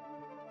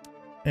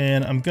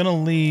 And I'm gonna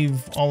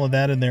leave all of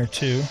that in there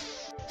too.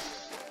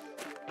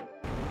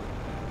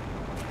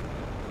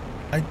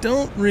 I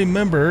don't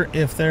remember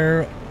if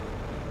there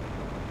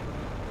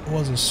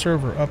was a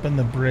server up in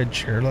the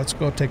bridge here. Let's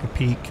go take a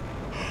peek.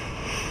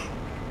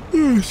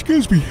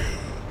 Excuse me.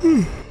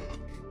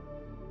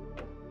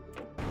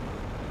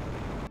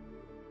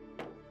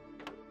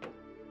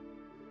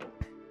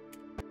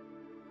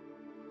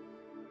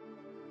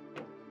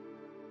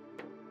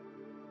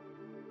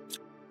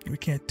 We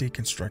can't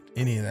deconstruct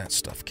any of that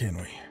stuff, can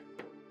we?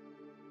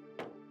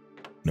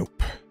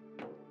 Nope.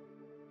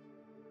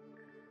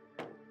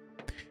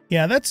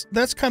 Yeah,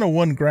 that's kind of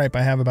one gripe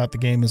I have about the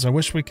game, is I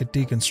wish we could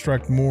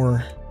deconstruct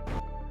more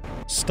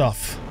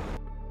stuff.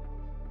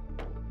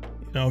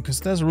 You know, because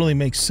it doesn't really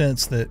make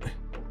sense that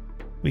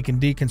we can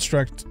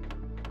deconstruct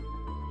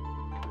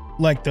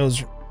like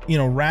those, you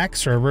know, rack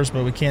servers,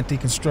 but we can't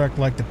deconstruct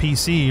like the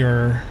PC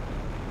or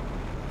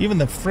even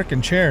the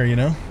frickin' chair, you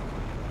know?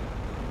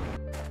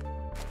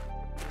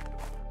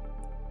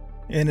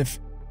 And if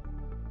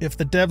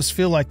the devs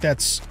feel like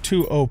that's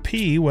too OP,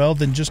 well,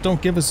 then just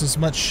don't give us as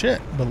much shit,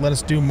 but let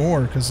us do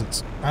more, because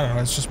it's, I don't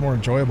know, it's just more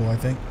enjoyable, I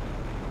think.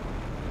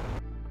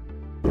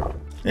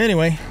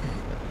 Anyway,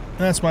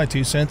 that's my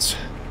 2 cents.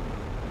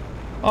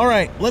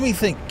 Alright, let me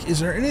think.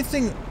 Is there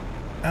anything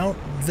out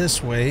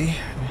this way?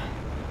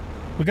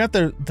 We got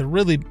the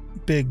really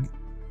big,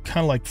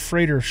 kind of like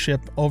freighter ship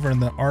over in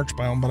the arch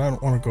biome, but I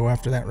don't want to go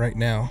after that right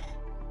now.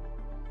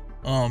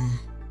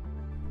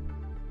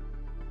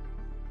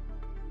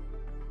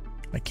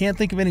 I can't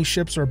think of any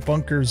ships or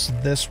bunkers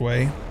this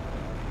way.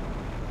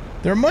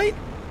 There might...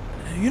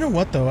 You know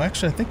what, though?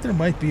 Actually, I think there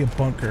might be a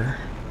bunker.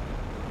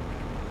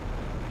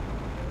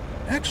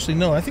 Actually,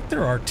 no. I think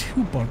there are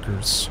 2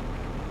 bunkers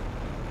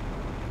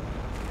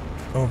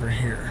over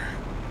here.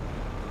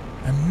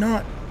 I'm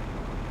not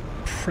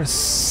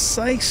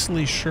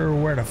precisely sure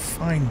where to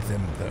find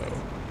them,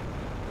 though.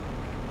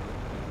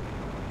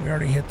 We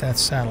already hit that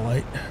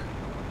satellite.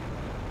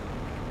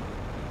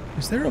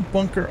 Is there a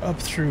bunker up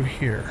through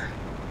here?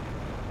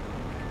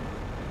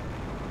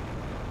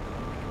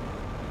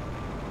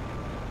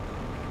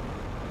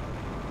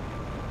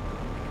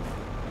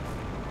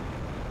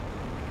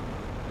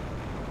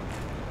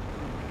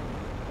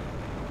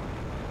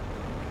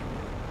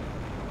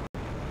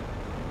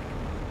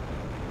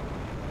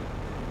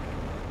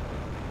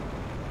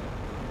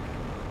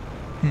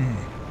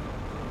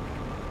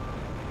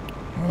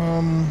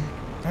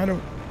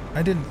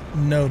 I didn't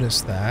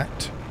notice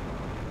that.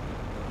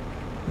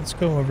 Let's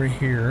go over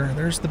here.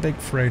 There's the big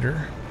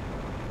freighter.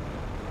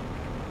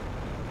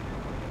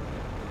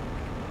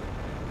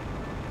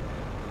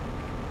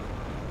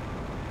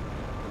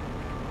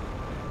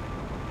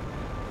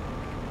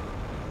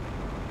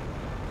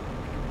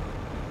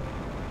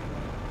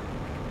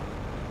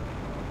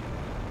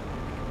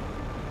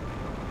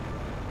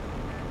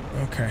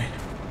 Okay.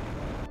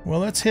 Well,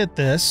 let's hit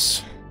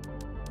this.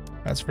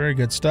 That's very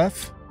good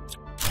stuff.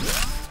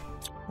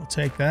 We'll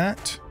take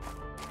that.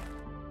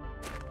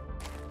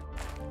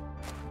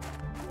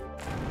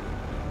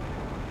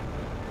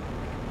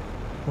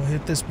 We'll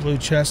hit this blue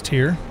chest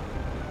here.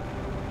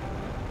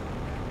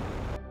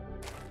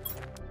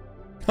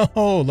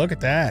 Oh, look at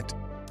that.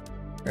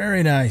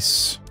 Very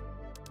nice.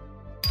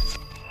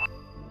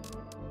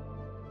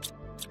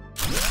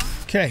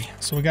 Okay,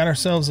 so we got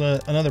ourselves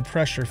another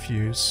pressure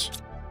fuse.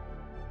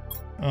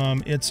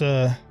 It's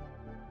a...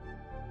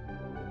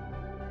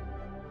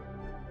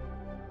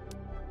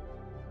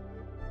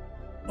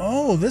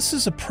 Oh, this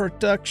is a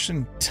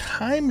production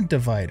time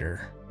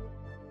divider.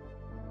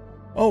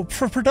 Oh,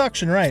 for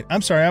production, right.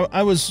 I'm sorry,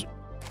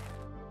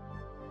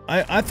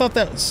 I thought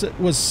that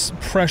was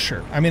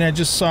pressure. I mean, I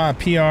just saw a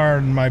PR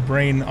and my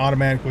brain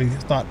automatically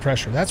thought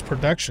pressure. That's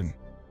production.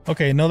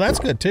 Okay, no, that's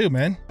good too,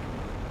 man.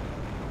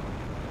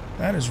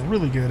 That is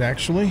really good,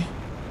 actually.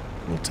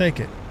 We'll take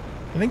it.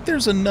 I think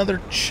there's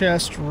another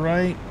chest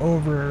right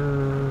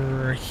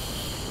over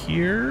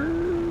here.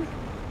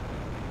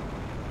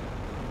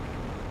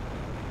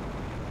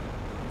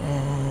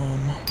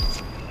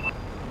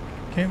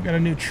 Okay, I've got a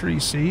new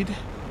tree seed.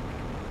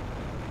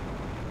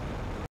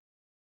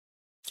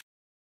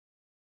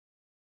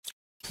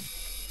 I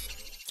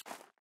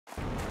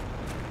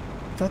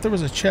thought there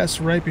was a chest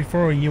right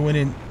before you went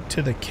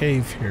into the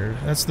cave here.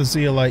 That's the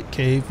zeolite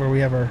cave where we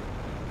have our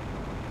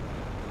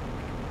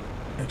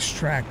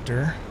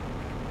extractor.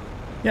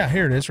 Yeah,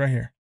 here it is, right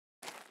here.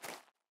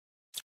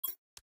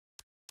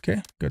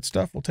 Okay, good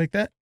stuff. We'll take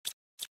that.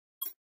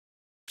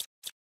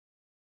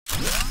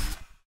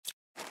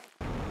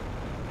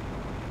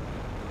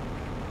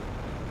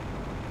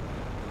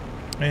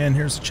 And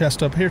here's a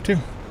chest up here, too.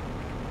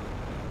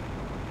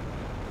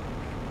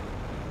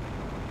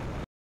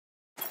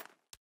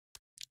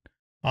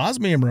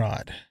 Osmium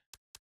rod.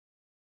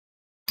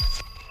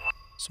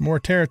 Some more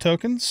Terra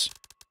tokens.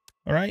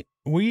 All right,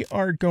 we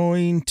are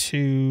going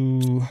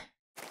to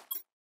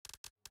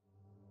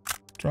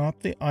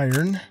drop the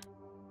iron.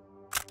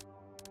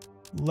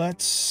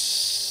 Let's...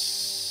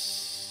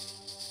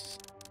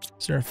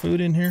 Is there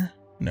food in here?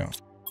 No.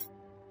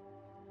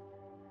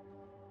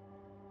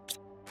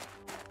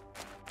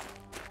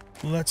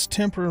 Let's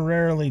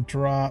temporarily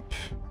drop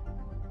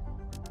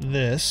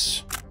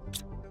this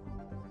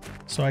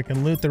so I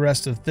can loot the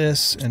rest of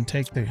this and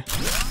take the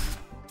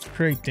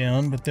crate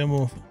down, but then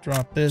we'll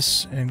drop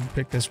this and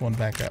pick this one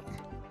back up.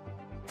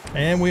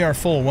 And we are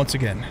full once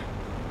again.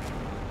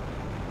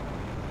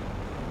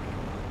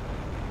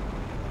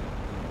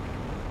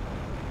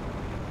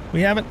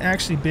 We haven't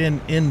actually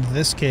been in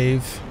this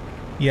cave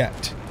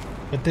yet,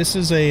 but this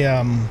is a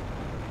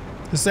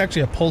this is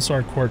actually a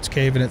pulsar quartz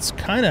cave, and it's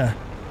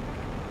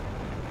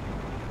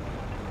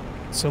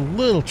a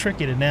little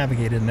tricky to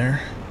navigate in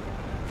there,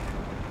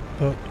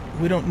 but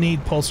we don't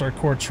need pulsar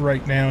quartz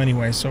right now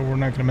anyway, so we're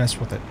not going to mess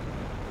with it.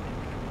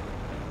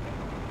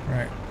 All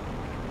right,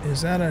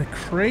 is that a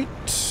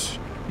crate?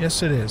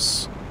 Yes, it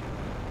is.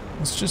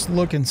 Let's just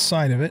look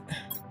inside of it.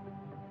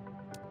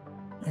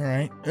 All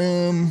right.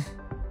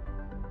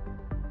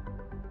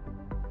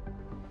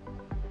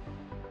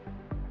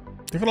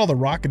 Look at all the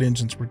rocket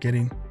engines we're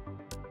getting.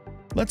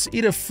 Let's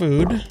eat a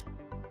food.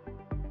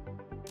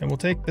 And we'll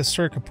take the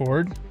circuit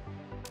board.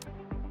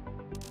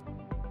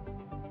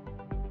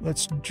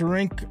 Let's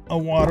drink a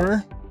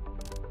water.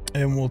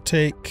 And we'll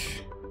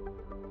take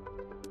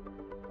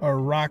our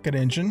rocket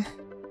engine.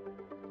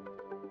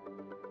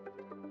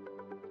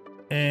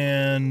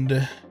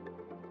 And...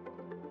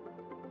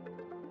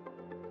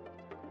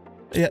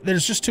 yeah,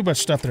 there's just too much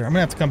stuff there. I'm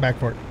gonna have to come back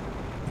for it.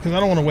 Because I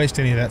don't want to waste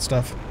any of that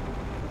stuff.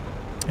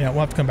 Yeah,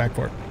 we'll have to come back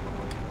for it.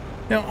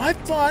 Now, I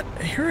thought...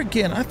 here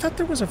again, I thought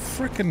there was a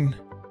frickin'...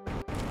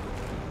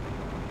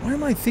 why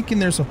am I thinking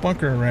there's a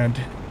bunker around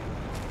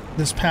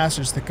this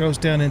passage that goes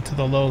down into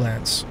the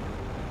lowlands?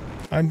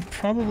 I'm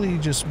probably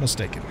just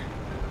mistaken.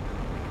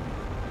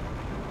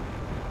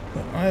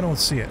 But I don't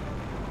see it.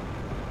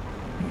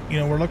 You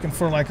know, we're looking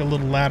for like a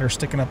little ladder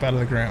sticking up out of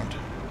the ground.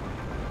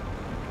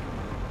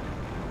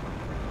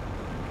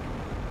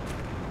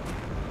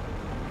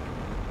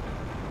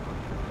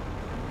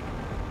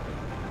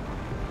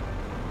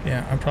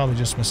 Yeah, I'm probably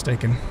just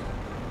mistaken.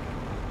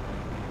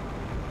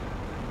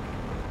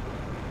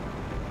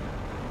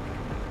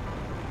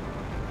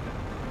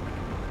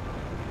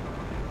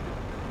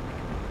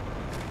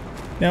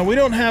 Now, we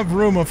don't have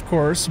room, of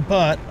course,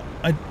 but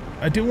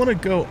I do want to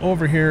go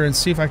over here and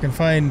see if I can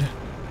find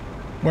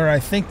where I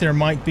think there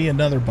might be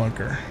another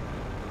bunker.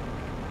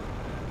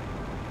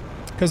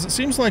 Because it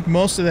seems like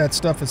most of that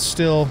stuff is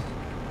still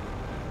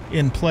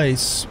in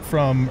place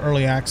from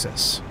early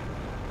access.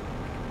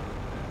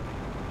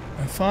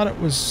 I thought it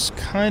was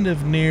kind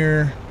of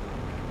near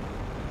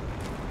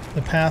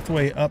the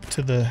pathway up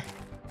to the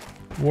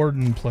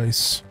warden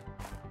place,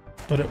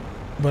 but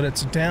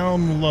it's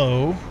down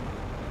low.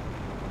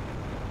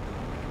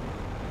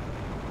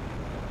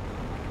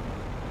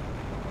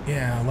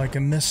 Yeah, like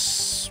in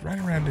this, right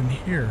around in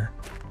here.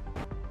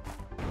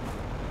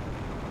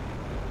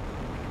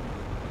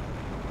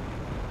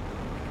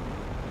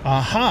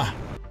 Aha!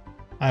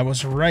 I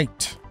was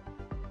right.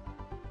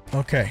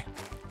 Okay.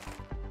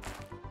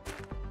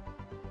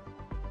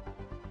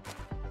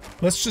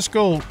 Let's just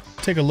go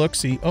take a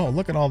look-see. Oh,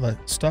 look at all the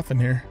stuff in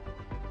here.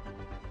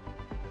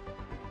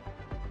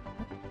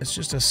 It's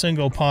just a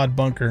single pod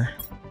bunker.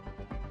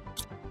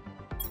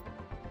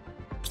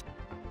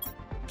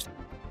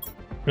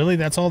 Really?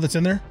 That's all that's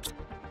in there?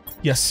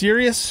 You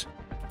serious?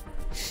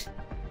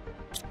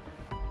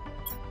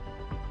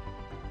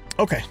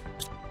 Okay.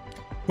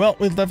 Well,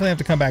 we'll definitely have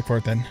to come back for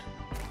it then.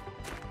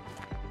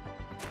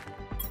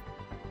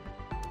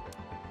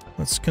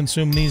 Let's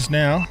consume these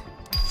now.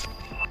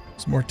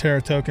 Some more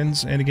Terra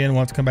tokens. And again,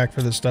 we'll have to come back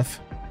for this stuff.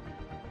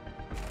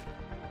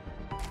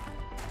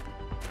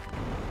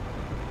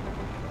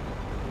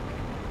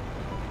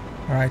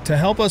 Alright, to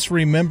help us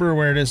remember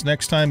where it is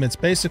next time, it's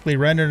basically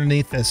right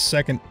underneath this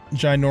second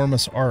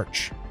ginormous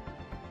arch.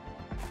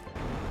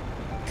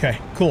 Okay,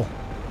 cool.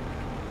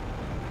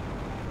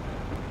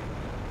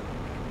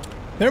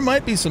 There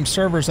might be some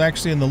servers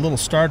actually in the little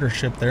starter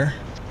ship there.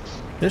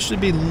 This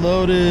should be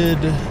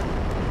loaded.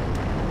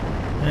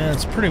 Yeah,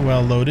 it's pretty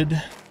well loaded.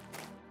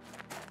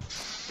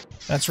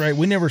 That's right,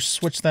 we never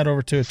switched that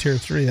over to a tier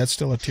 3. That's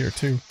still a tier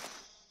 2.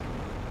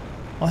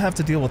 I'll have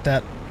to deal with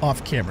that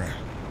off camera.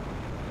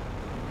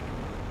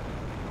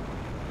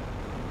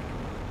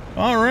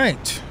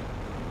 Alright.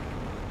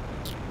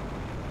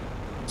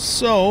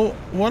 So,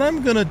 what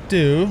I'm going to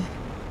do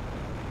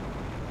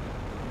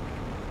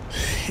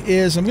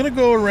is I'm going to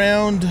go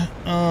around,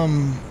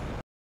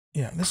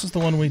 yeah, this is the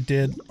one we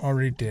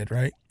already did,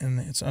 right? And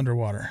it's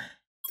underwater.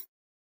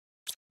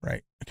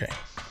 Right, okay.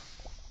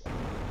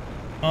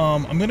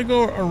 I'm going to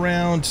go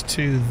around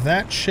to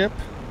that ship,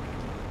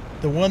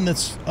 the one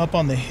that's up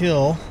on the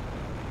hill,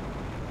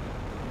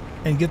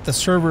 and get the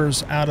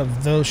servers out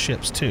of those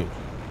ships too.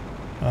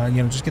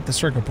 You know, just get the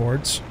circuit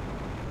boards.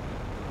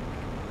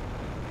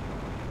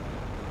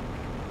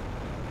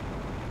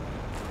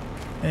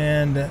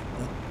 And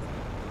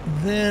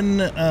then,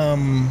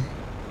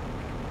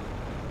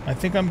 I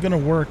think I'm going to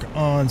work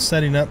on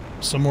setting up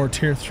some more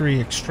tier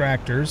 3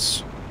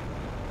 extractors.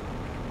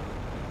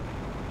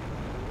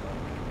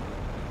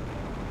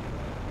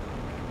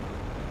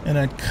 And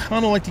I'd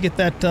kind of like to get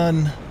that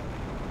done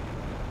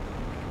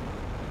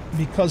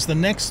because the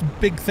next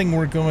big thing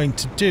we're going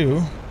to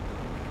do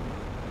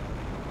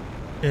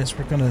is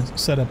we're going to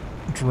set up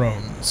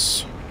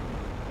drones.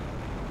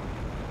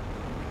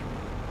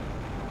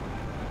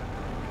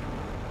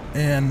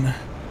 And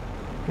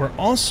we're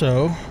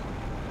also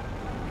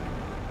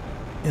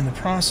in the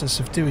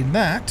process of doing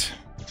that.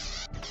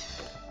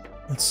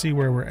 Let's see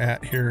where we're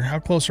at here. How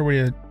close are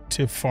we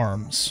to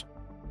farms?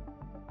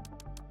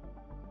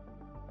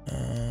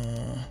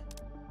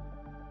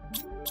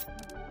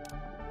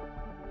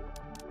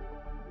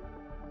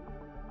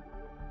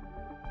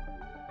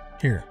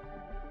 Here.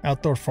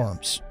 Outdoor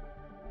farms.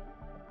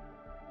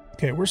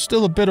 Okay, we're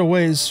still a bit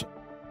away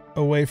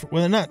from,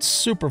 well, not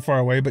super far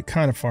away, but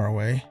kind of far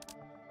away.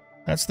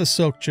 That's the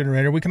silk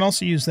generator. We can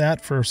also use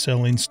that for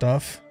selling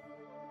stuff.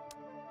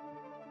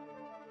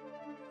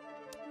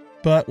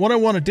 But what I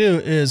want to do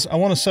is I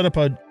want to set up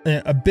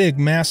a big,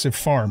 massive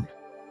farm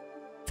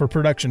for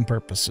production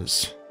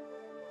purposes.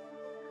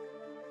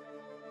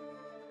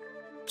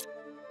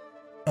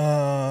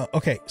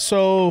 Okay,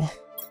 so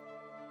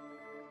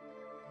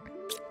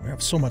we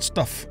have so much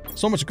stuff.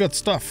 So much good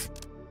stuff.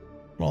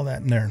 Put all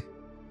that in there.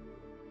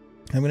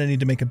 I'm going to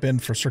need to make a bin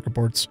for circuit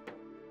boards.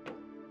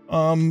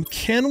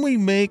 Can we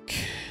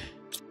make...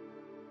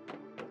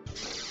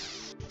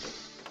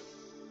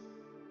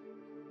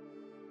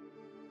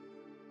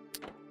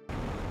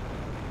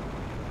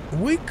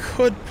 We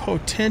could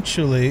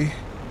potentially...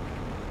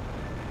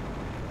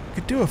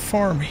 could do a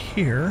farm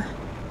here.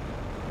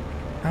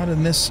 Out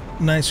in this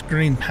nice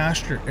green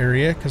pasture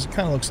area, because it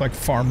kind of looks like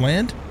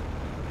farmland.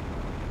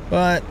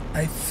 But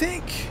I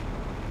think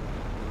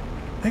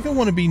I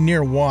want to be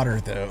near water,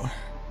 though.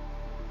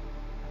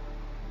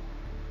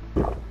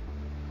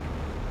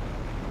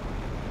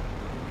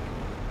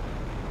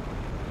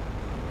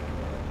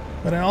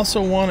 But I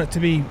also want it to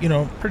be, you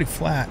know, pretty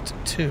flat,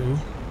 too.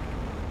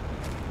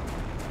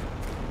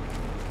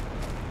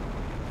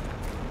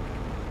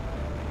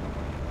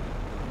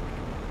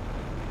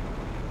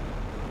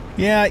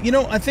 Yeah, you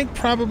know, I think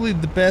probably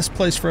the best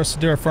place for us to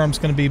do our farm is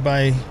going to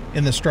be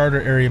in the starter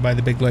area by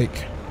the big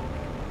lake.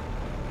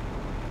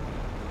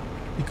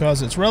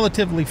 Because it's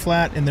relatively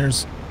flat and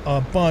there's a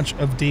bunch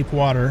of deep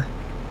water.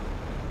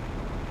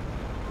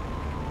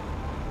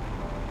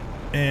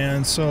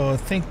 And so I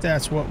think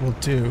that's what we'll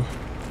do.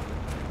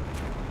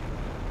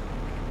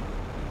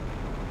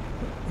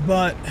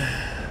 But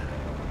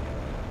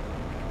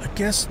I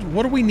guess,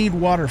 what do we need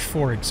water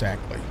for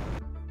exactly?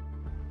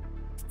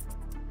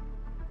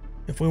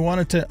 If we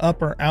wanted to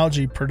up our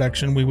algae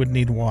production, we would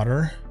need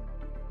water.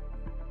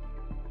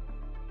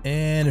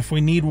 And if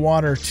we need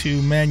water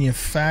to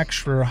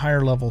manufacture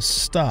higher level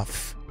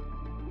stuff,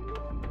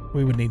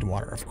 we would need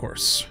water, of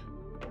course.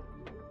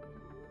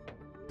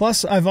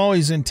 Plus, I've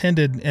always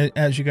intended,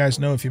 as you guys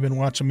know if you've been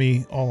watching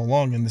me all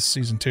along in this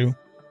season 2,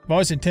 I've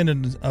always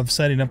intended of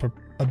setting up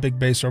a big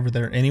base over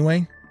there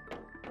anyway.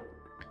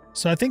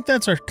 So I think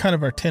that's kind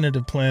of our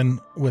tentative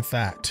plan with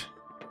that.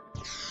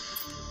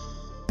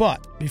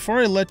 But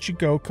before I let you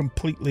go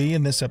completely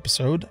in this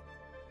episode,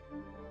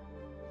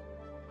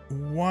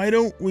 why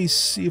don't we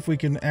see if we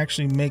can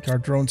actually make our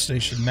drone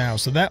station now?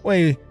 So that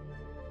way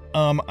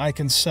I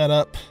can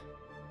start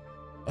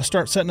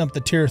setting up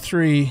the tier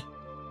 3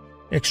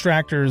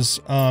 extractors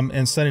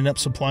and setting up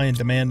supply and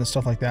demand and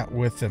stuff like that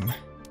with them.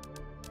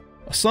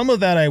 Some of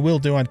that I will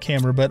do on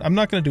camera, but I'm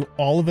not going to do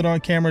all of it on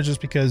camera just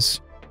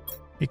because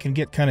it can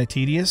get kind of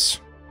tedious.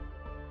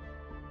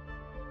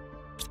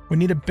 We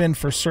need a bin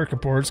for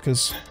circuit boards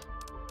because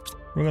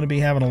we're going to be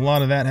having a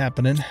lot of that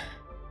happening.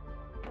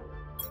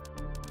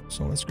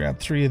 So let's grab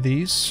 3 of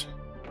these.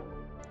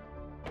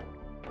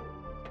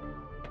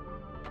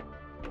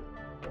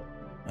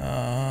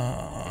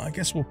 I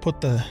guess we'll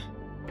put the...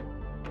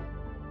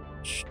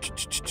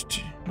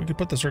 We could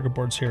put the circuit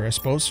boards here, I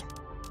suppose.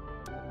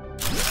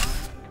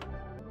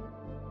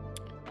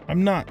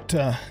 I'm not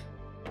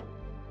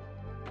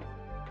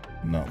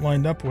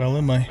lined up well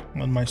in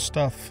my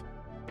stuff.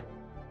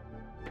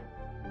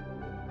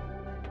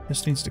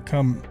 This needs to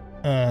come.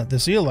 The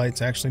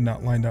zeolite's actually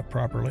not lined up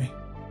properly.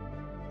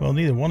 Well,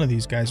 neither one of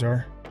these guys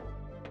are.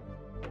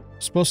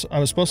 I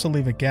was supposed to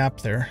leave a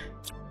gap there.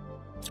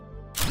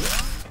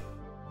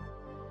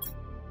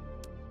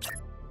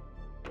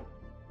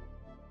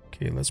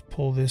 Okay, let's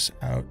pull this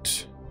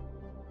out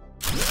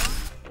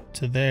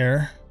to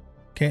there.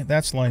 Okay,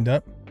 that's lined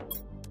up.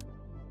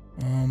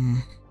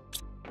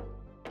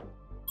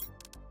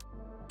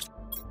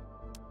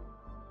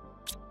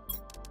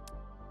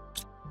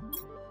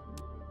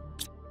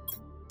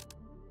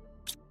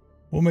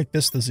 We'll make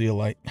this the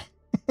zeolite.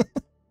 So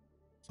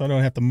I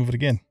don't have to move it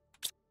again.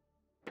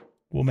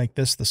 We'll make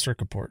this the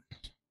circuit port.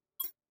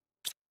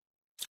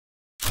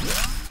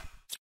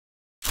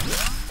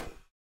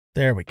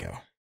 There we go.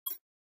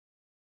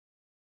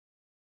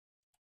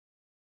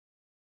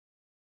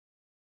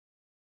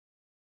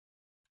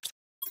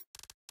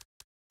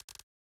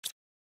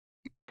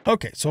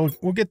 Okay, so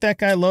we'll get that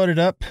guy loaded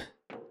up.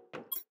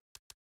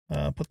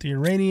 Put the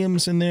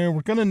uraniums in there.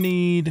 We're going to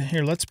need...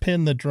 Here, let's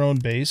pin the drone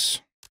base.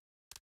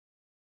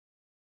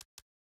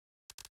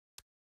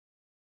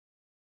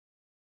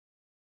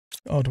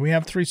 Oh, do we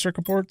have 3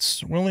 circuit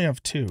boards? We only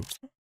have 2.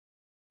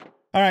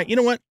 All right, you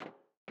know what?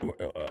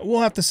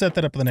 We'll have to set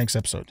that up in the next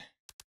episode.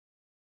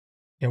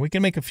 Yeah, we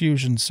can make a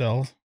fusion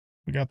cell.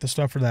 We got the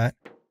stuff for that.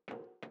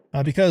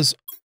 Because,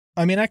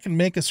 I mean, I can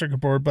make a circuit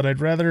board, but I'd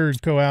rather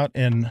go out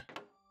and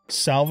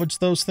salvage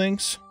those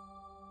things.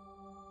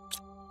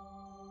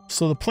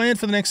 So the plan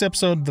for the next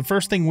episode, the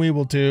first thing we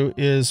will do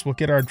is we'll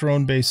get our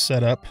drone base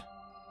set up.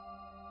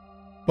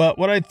 But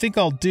what I think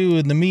I'll do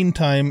in the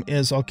meantime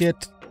is I'll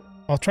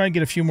try and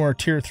get a few more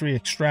tier 3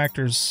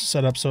 extractors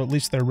set up so at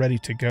least they're ready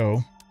to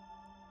go.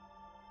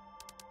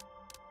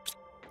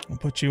 I'll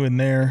put you in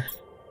there.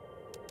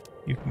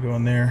 You can go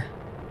in there.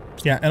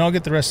 Yeah, and I'll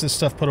get the rest of this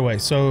stuff put away.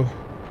 So,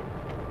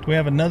 do we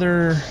have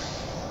another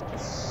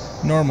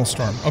normal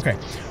storm? Okay.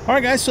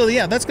 Alright guys, so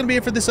yeah, that's going to be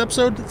it for this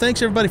episode.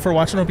 Thanks everybody for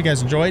watching. I hope you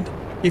guys enjoyed.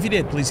 If you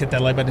did, please hit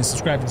that like button and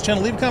subscribe to the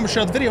channel. Leave a comment,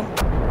 share the video,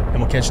 and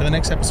we'll catch you in the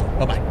next episode.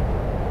 Bye-bye.